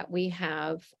programs that we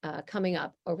have coming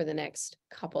up over the next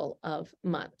couple of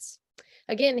months.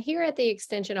 Again, here at the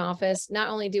Extension office, not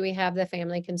only do we have the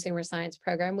Family Consumer Science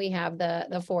program, we have the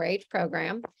 4-H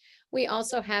program. We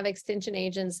also have extension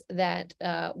agents that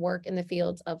work in the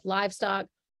fields of livestock,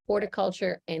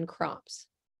 horticulture, and crops.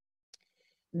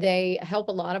 They help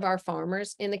a lot of our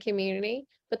farmers in the community,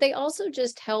 but they also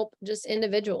just help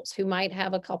individuals who might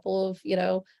have a couple of,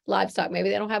 livestock. Maybe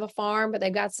they don't have a farm, but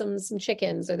they've got some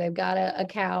chickens, or they've got a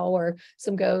cow or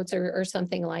some goats or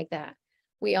something like that.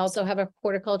 We also have a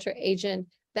horticulture agent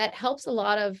that helps a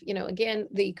lot of, again,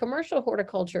 the commercial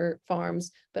horticulture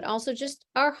farms, but also just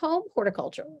our home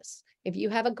horticulturalists. If you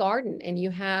have a garden and you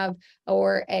have,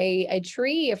 or a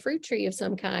fruit tree of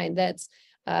some kind that's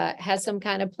has some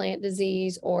kind of plant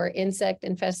disease or insect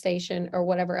infestation or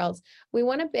whatever else, we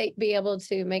want to be able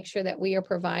to make sure that we are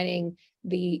providing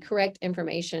the correct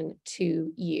information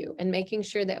to you and making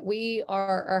sure that we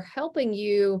are helping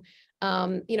you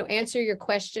answer your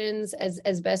questions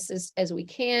as best as we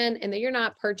can, and that you're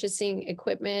not purchasing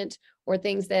equipment or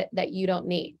things that you don't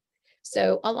need.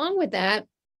 So along with that,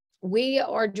 we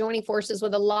are joining forces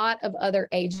with a lot of other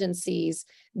agencies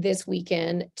this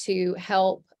weekend to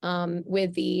help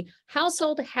with the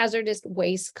Household Hazardous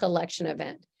Waste Collection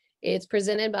event. It's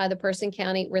presented by the Person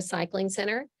County Recycling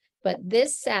Center, but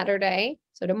this Saturday,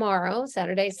 so tomorrow,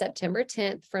 Saturday, September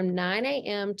 10th, from 9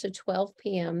 a.m. to 12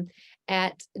 p.m.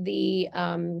 at the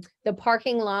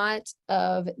parking lot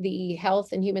of the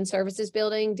Health and Human Services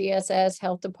Building, DSS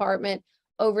Health Department,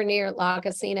 over near La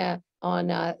Casina on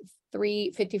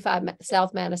 355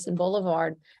 South Madison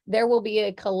Boulevard. There will be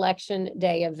a collection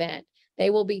day event. They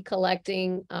will be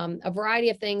collecting a variety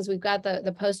of things. We've got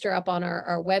the poster up on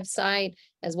our website,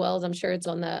 as well as I'm sure it's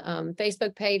on the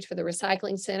Facebook page for the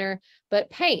recycling center, but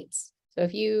paints. So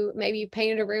if you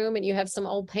painted a room and you have some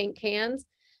old paint cans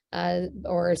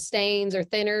or stains or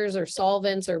thinners or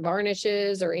solvents or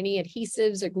varnishes or any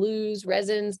adhesives or glues,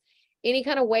 resins, any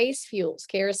kind of waste fuels,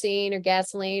 kerosene or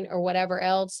gasoline or whatever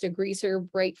else,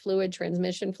 degreaser, brake fluid,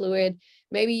 transmission fluid.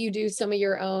 Maybe you do some of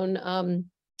your own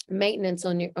maintenance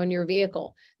on your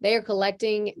vehicle. They are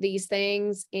collecting these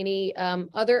things, any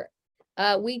other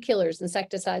weed killers,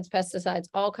 insecticides, pesticides,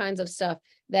 all kinds of stuff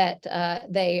that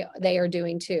they are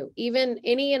doing too. Even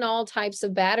any and all types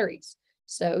of batteries.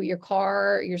 So your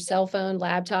car, your cell phone,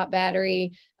 laptop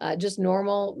battery, just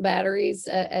normal batteries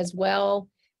as well.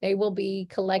 They will be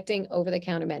collecting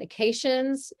over-the-counter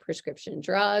medications, prescription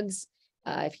drugs.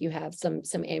 If you have some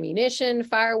ammunition,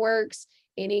 fireworks,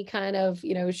 any kind of,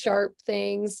 sharp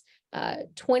things,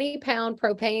 20-pound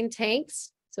propane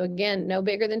tanks. So again, no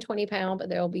bigger than 20 pounds, but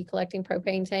they'll be collecting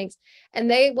propane tanks, and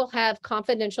they will have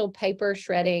confidential paper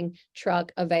shredding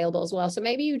truck available as well. So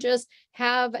maybe you just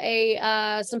have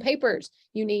some papers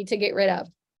you need to get rid of.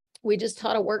 We just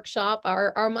taught a workshop.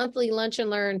 Our monthly lunch and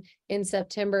learn in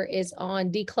September is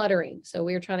on decluttering. So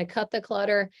we were trying to cut the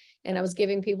clutter, and I was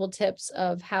giving people tips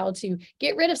of how to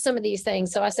get rid of some of these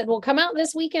things. So I said, well, come out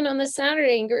this weekend on this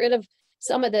Saturday and get rid of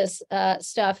some of this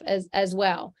stuff as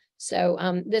well.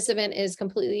 So this event is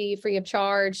completely free of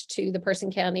charge to the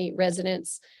Person County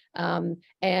residents. And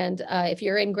if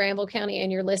you're in Granville County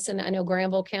and you're listening, I know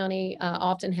Granville County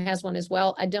often has one as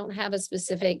well. I don't have a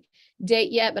specific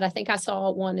date yet, but I think I saw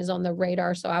one is on the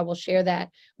radar. So I will share that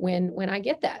when I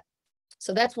get that.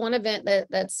 So that's one event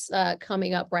that's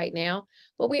coming up right now.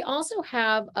 But we also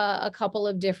have a couple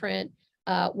of different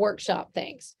workshop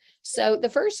things. So the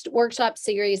first workshop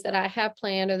series that I have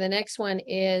planned, or the next one,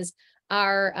 is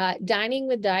our Dining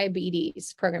with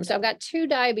Diabetes program. So I've got 2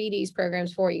 diabetes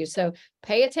programs for you. So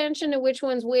pay attention to which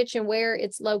one's which and where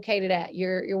it's located at.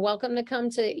 You're welcome to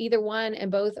come to either one, and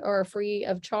both are free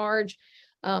of charge.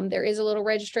 There is a little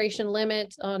registration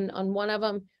limit on one of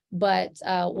them, but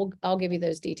I'll give you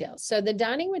those details. So the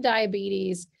Dining with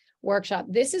Diabetes workshop,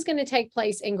 this is going to take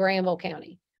place in Granville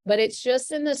County, but it's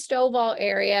just in the Stovall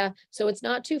area, so it's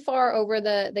not too far over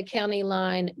the county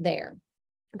line there.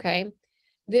 Okay.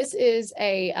 This is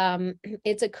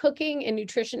it's a cooking and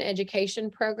nutrition education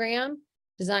program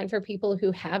designed for people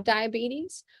who have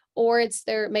diabetes, or it's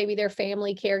maybe their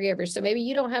family caregivers. So maybe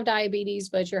you don't have diabetes,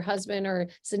 but your husband or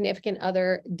significant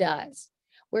other does.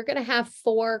 We're going to have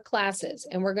 4 classes,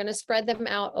 and we're going to spread them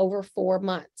out over 4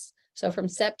 months. So from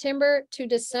September to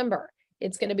December,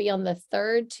 it's going to be on the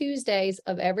 3rd Tuesdays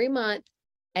of every month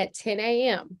at 10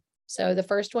 a.m. So the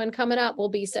first one coming up will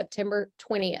be September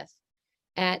 20th.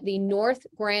 At the North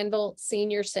Granville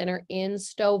Senior Center in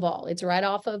Stovall. It's right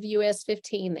off of US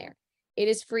 15 there. It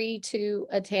is free to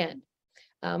attend.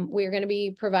 We're going to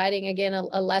be providing, again,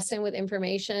 a lesson with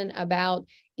information about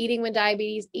eating with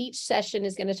diabetes. Each session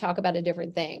is going to talk about a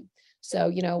different thing.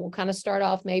 So, we'll kind of start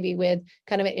off maybe with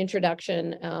kind of an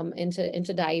introduction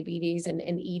into diabetes and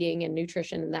eating and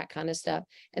nutrition and that kind of stuff.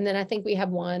 And then I think we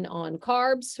have one on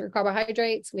carbs or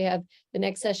carbohydrates. We have the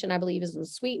next session, I believe, is on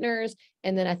sweeteners.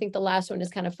 And then I think the last one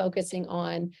is kind of focusing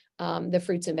on the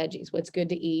fruits and veggies, what's good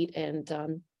to eat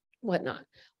and whatnot.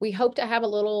 We hope to have a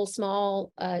little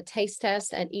small taste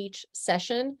test at each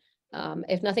session.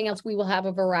 If nothing else, we will have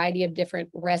a variety of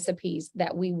different recipes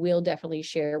that we will definitely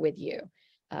share with you.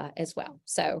 As well.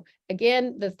 So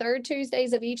again, the 3rd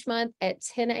Tuesdays of each month at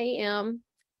 10 a.m.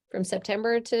 from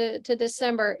September to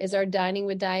December is our Dining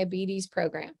with Diabetes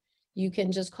program. You can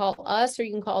just call us, or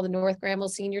you can call the North Granville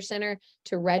Senior Center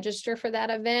to register for that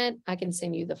event. I can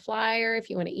send you the flyer if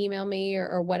you want to email me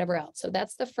or whatever else. So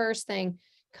that's the first thing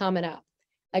coming up.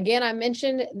 Again, I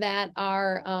mentioned that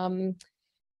our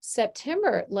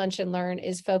September Lunch and Learn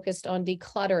is focused on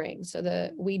decluttering. So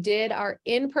we did our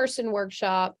in-person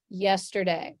workshop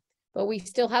yesterday, but we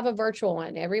still have a virtual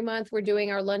one. Every month we're doing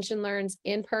our Lunch and Learns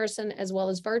in person as well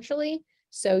as virtually.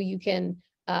 So you can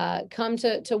come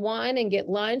to one and get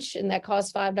lunch, and that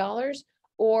costs $5.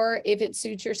 Or if it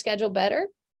suits your schedule better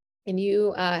and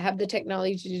you have the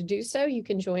technology to do so, you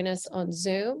can join us on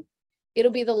Zoom.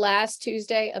 It'll be the last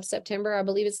Tuesday of September. I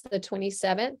believe it's the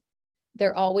 27th.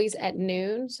 They're always at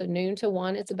noon. So noon to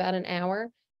 1, it's about an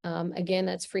hour. Again,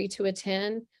 that's free to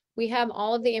attend. We have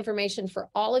all of the information for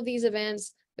all of these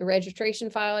events, the registration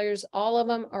filers, all of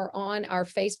them are on our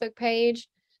Facebook page.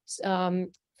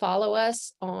 Follow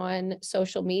us on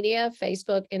social media,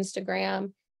 Facebook,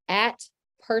 Instagram, at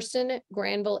Person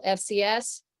Granville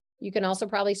FCS. You can also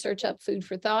probably search up Food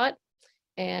for Thought,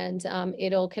 and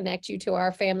it'll connect you to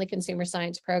our Family Consumer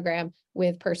Science program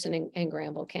with Person and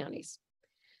Granville counties.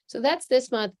 So that's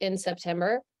this month in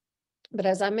September. But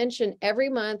as I mentioned, every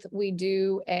month we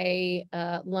do a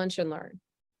Lunch and Learn.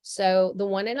 So the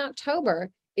one in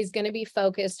October is going to be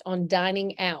focused on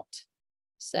dining out.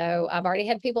 So I've already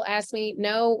had people ask me,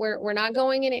 no, we're not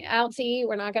going out to eat.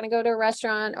 We're not going to go to a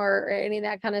restaurant or any of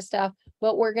that kind of stuff,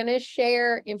 but we're going to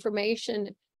share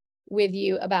information with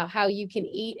you about how you can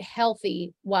eat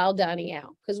healthy while dining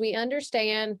out. Because we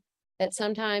understand that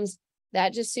sometimes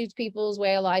that just suits people's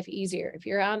way of life easier. If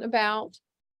you're out and about,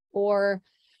 or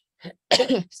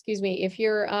excuse me, if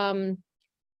you're,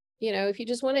 if you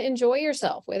just want to enjoy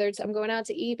yourself, whether it's I'm going out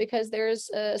to eat because there's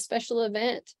a special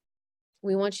event,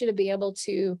 we want you to be able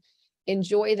to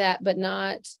enjoy that, but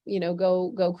not,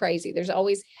 go crazy. There's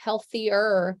always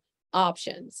healthier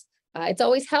options. It's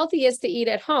always healthiest to eat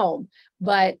at home,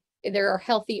 but there are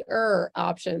healthier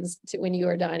options when you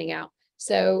are dining out.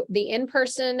 So the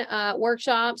in-person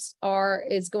workshops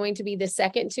is going to be the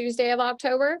 2nd Tuesday of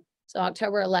October. So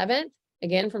October 11th,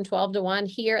 again, from 12 to 1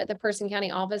 here at the Person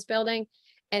County Office Building.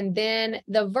 And then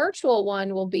the virtual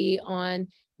one will be on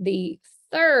the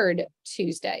 3rd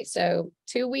Tuesday. So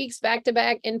 2 weeks back to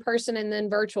back in person and then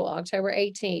virtual, October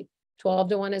 18th, 12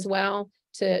 to 1 as well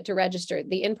to register.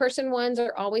 The in-person ones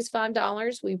are always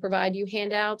 $5. We provide you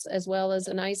handouts as well as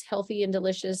a nice, healthy and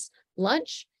delicious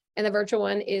lunch. And the virtual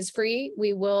one is free.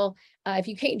 We will, if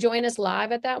you can't join us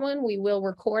live at that one, we will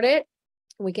record it.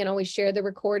 We can always share the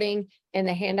recording and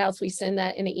the handouts. We send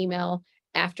that in an email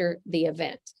after the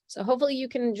event. So hopefully you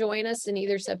can join us in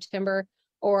either September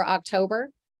or October.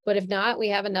 But if not, we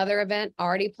have another event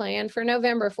already planned for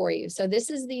November for you. So this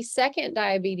is the second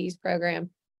diabetes program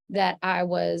that I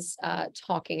was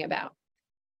talking about.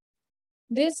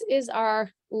 This is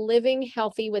our Living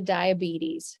Healthy with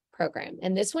Diabetes program.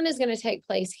 And this one is going to take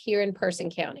place here in Person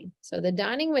County. So the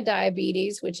Dining with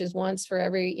Diabetes, which is once for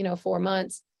every, 4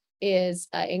 months, is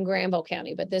in Granville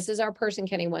County, but this is our Person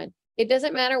County one. It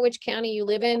doesn't matter which county you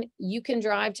live in, you can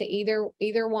drive to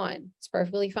either one. It's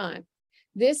perfectly fine.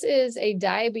 This is a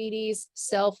diabetes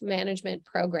self-management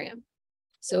program.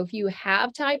 So if you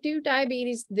have type 2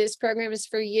 diabetes, this program is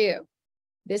for you.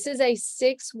 This is a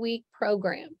 6-week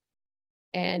program,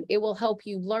 and it will help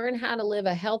you learn how to live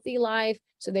a healthy life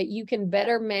so that you can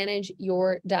better manage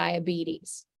your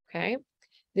diabetes, okay?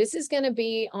 This is going to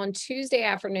be on Tuesday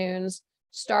afternoons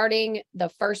starting the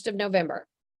 1st of November.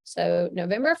 So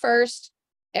November 1st,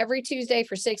 every Tuesday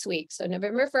for 6 weeks. So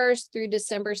November 1st through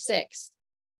December 6th.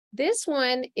 This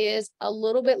one is a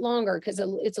little bit longer because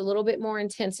it's a little bit more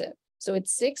intensive. So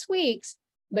it's 6 weeks,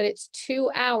 but it's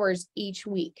 2 hours each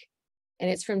week. And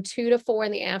it's from 2 to 4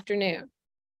 in the afternoon.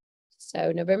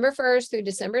 So November 1st through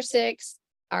December 6th,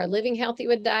 our Living Healthy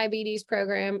with Diabetes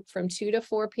program from 2 to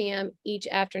 4 p.m. each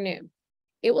afternoon.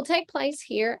 It will take place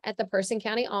here at the Person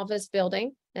County office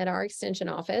building at our extension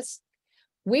office.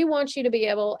 We want you to be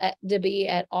able to be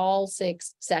at all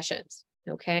 6 sessions,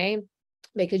 okay?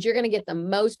 Because you're going to get the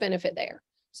most benefit there.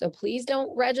 So please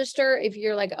don't register if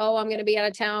you're like, oh, I'm going to be out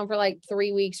of town for like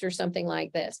 3 weeks or something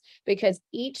like this, because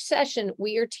each session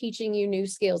we are teaching you new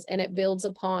skills and it builds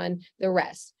upon the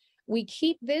rest. We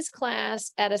keep this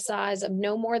class at a size of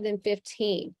no more than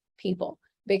 15 people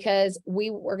because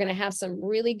we're going to have some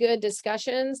really good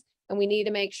discussions, and we need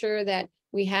to make sure that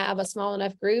we have a small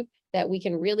enough group that we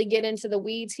can really get into the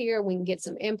weeds here. We can get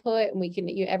some input, and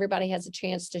everybody has a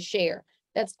chance to share.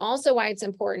 That's also why it's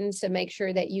important to make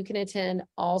sure that you can attend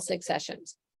all 6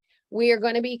 sessions. We are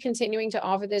going to be continuing to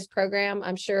offer this program.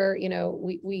 I'm sure,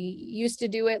 we used to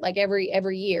do it like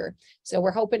every year. So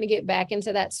we're hoping to get back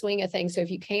into that swing of things. So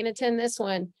if you can't attend this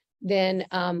one, then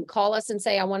call us and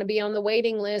say, I want to be on the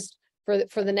waiting list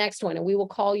for the next one. And we will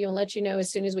call you and let you know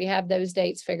as soon as we have those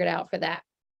dates figured out for that.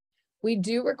 We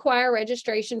do require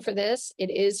registration for this.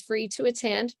 It is free to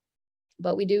attend,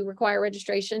 but we do require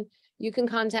registration. You can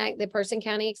contact the Person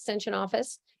County Extension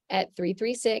Office at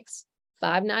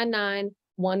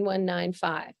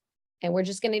 336-599-1195. And we're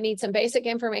just going to need some basic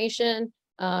information,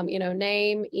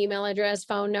 name, email address,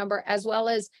 phone number, as well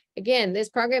as, again, this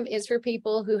program is for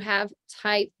people who have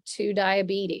type 2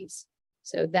 diabetes.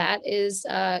 So that is,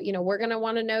 we're going to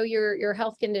want to know your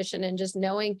health condition, and just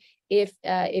knowing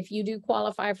if you do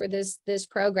qualify for this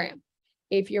program.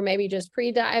 If you're maybe just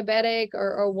pre-diabetic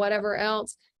or whatever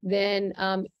else, then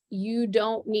you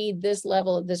don't need this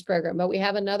level of this program, but we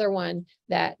have another one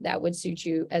that would suit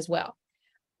you as well.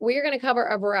 We're going to cover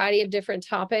a variety of different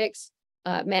topics,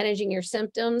 managing your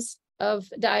symptoms of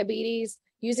diabetes,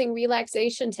 using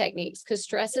relaxation techniques, because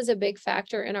stress is a big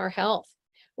factor in our health.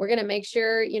 We're going to make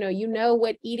sure, you know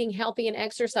what eating healthy and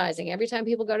exercising. Every time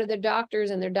people go to their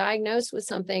doctors and they're diagnosed with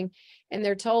something and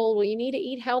they're told, well, you need to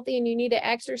eat healthy and you need to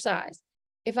exercise.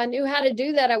 If I knew how to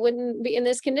do that, I wouldn't be in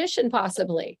this condition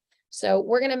possibly. So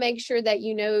we're going to make sure that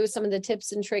you know some of the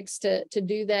tips and tricks to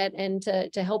do that and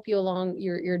to help you along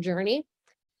your journey.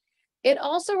 It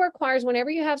also requires, whenever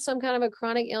you have some kind of a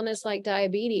chronic illness like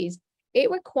diabetes,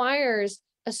 it requires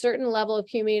a certain level of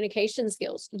communication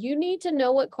skills. You need to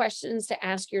know what questions to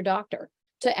ask your doctor,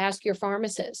 to ask your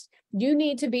pharmacist. You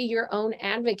need to be your own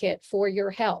advocate for your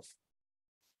health.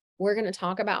 We're going to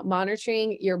talk about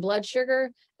monitoring your blood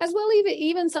sugar, as well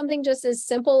even something just as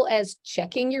simple as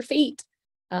checking your feet.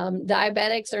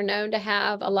 Diabetics are known to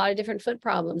have a lot of different foot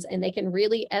problems, and they can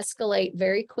really escalate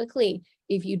very quickly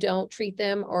if you don't treat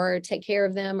them or take care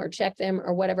of them or check them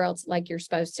or whatever else like you're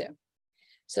supposed to.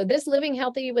 So this Living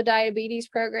Healthy with Diabetes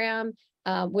program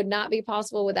would not be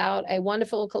possible without a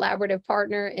wonderful collaborative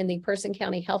partner in the Person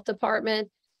County Health Department.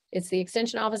 It's the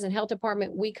Extension Office and Health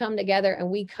Department. We come together and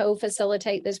we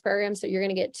co-facilitate this program. So you're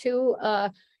going to get 2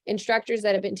 instructors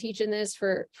that have been teaching this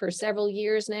for several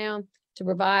years now, to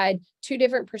provide 2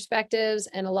 different perspectives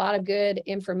and a lot of good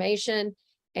information.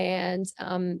 And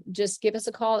just give us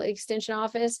a call at the Extension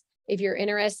Office if you're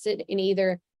interested in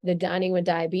either the Dining with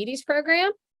Diabetes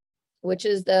program, which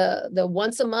is the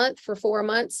once a month for 4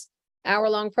 months,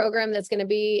 hour-long program that's going to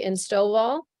be in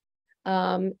Stovall.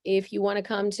 If you want to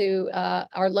come to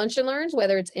our Lunch and Learns,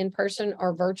 whether it's in person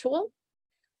or virtual,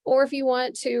 or if you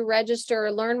want to register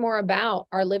or learn more about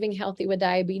our Living Healthy with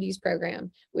Diabetes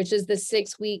program, which is the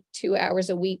 6-week, 2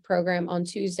 hours a week program on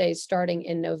Tuesdays starting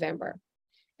in November.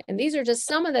 And these are just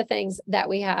some of the things that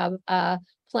we have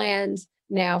planned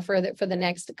now for the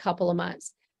next couple of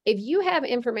months. If you have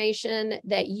information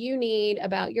that you need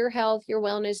about your health, your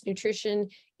wellness, nutrition,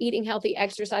 eating healthy,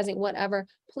 exercising, whatever,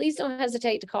 please don't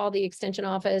hesitate to call the extension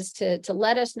office to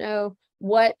let us know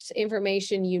what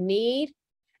information you need,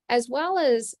 as well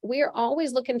as we're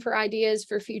always looking for ideas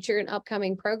for future and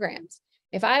upcoming programs.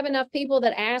 If I have enough people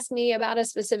that ask me about a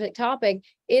specific topic,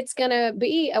 it's going to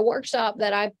be a workshop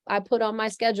that I put on my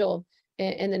schedule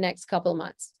in the next couple of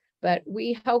months. But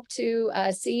we hope to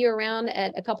see you around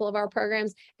at a couple of our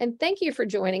programs. And thank you for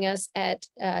joining us at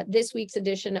this week's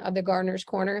edition of the Gardener's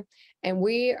Corner. And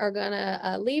we are going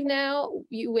to leave now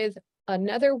you with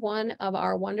another one of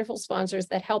our wonderful sponsors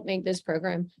that help make this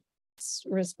program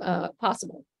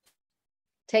possible.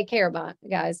 Take care,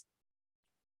 guys.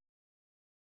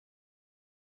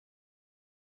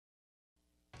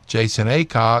 Jason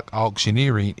Aycock,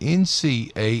 Auctioneering,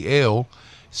 NCAL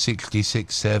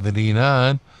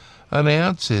 6679,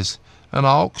 announces an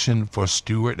auction for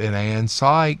Stuart and Ann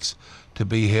Sykes to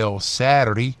be held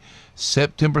Saturday,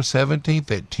 September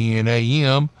 17th at 10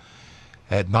 a.m.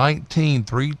 at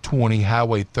 19320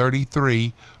 Highway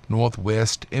 33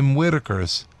 Northwest in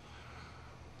Whitakers.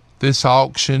 This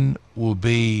auction will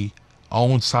be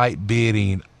on-site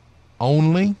bidding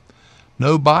only,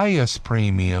 no bias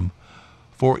premium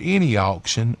for any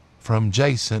auction from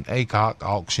Jason Aycock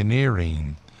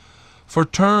Auctioneering. For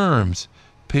terms,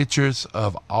 pictures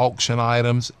of auction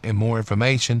items, and more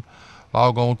information,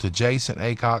 log on to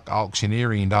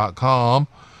jasonaycockauctioneering.com.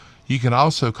 You can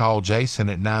also call Jason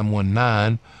at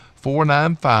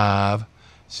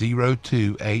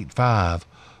 919-495-0285.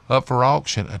 Up for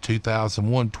auction, a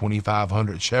 2001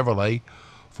 2500 Chevrolet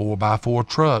 4x4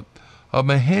 truck, a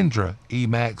Mahindra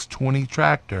E-Max 20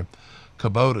 tractor,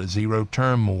 Kubota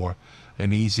 0-turn mower,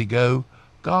 an Easy-Go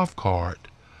golf cart.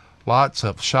 Lots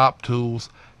of shop tools,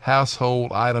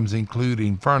 household items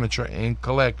including furniture and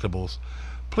collectibles.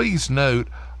 Please note,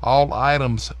 all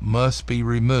items must be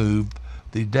removed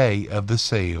the day of the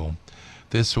sale.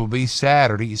 This will be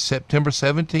Saturday, September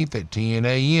 17th at 10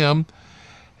 a.m.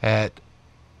 at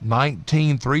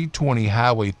 19320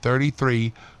 Highway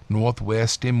 33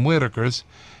 Northwest in Whitakers.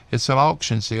 It's an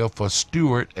auction sale for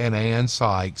Stuart and Ann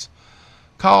Sykes.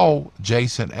 Call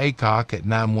Jason Aycock at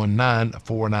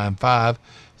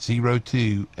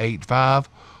 919-495-0285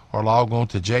 or log on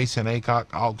to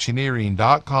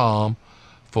jasonaycockauctioneering.com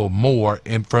for more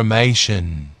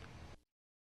information.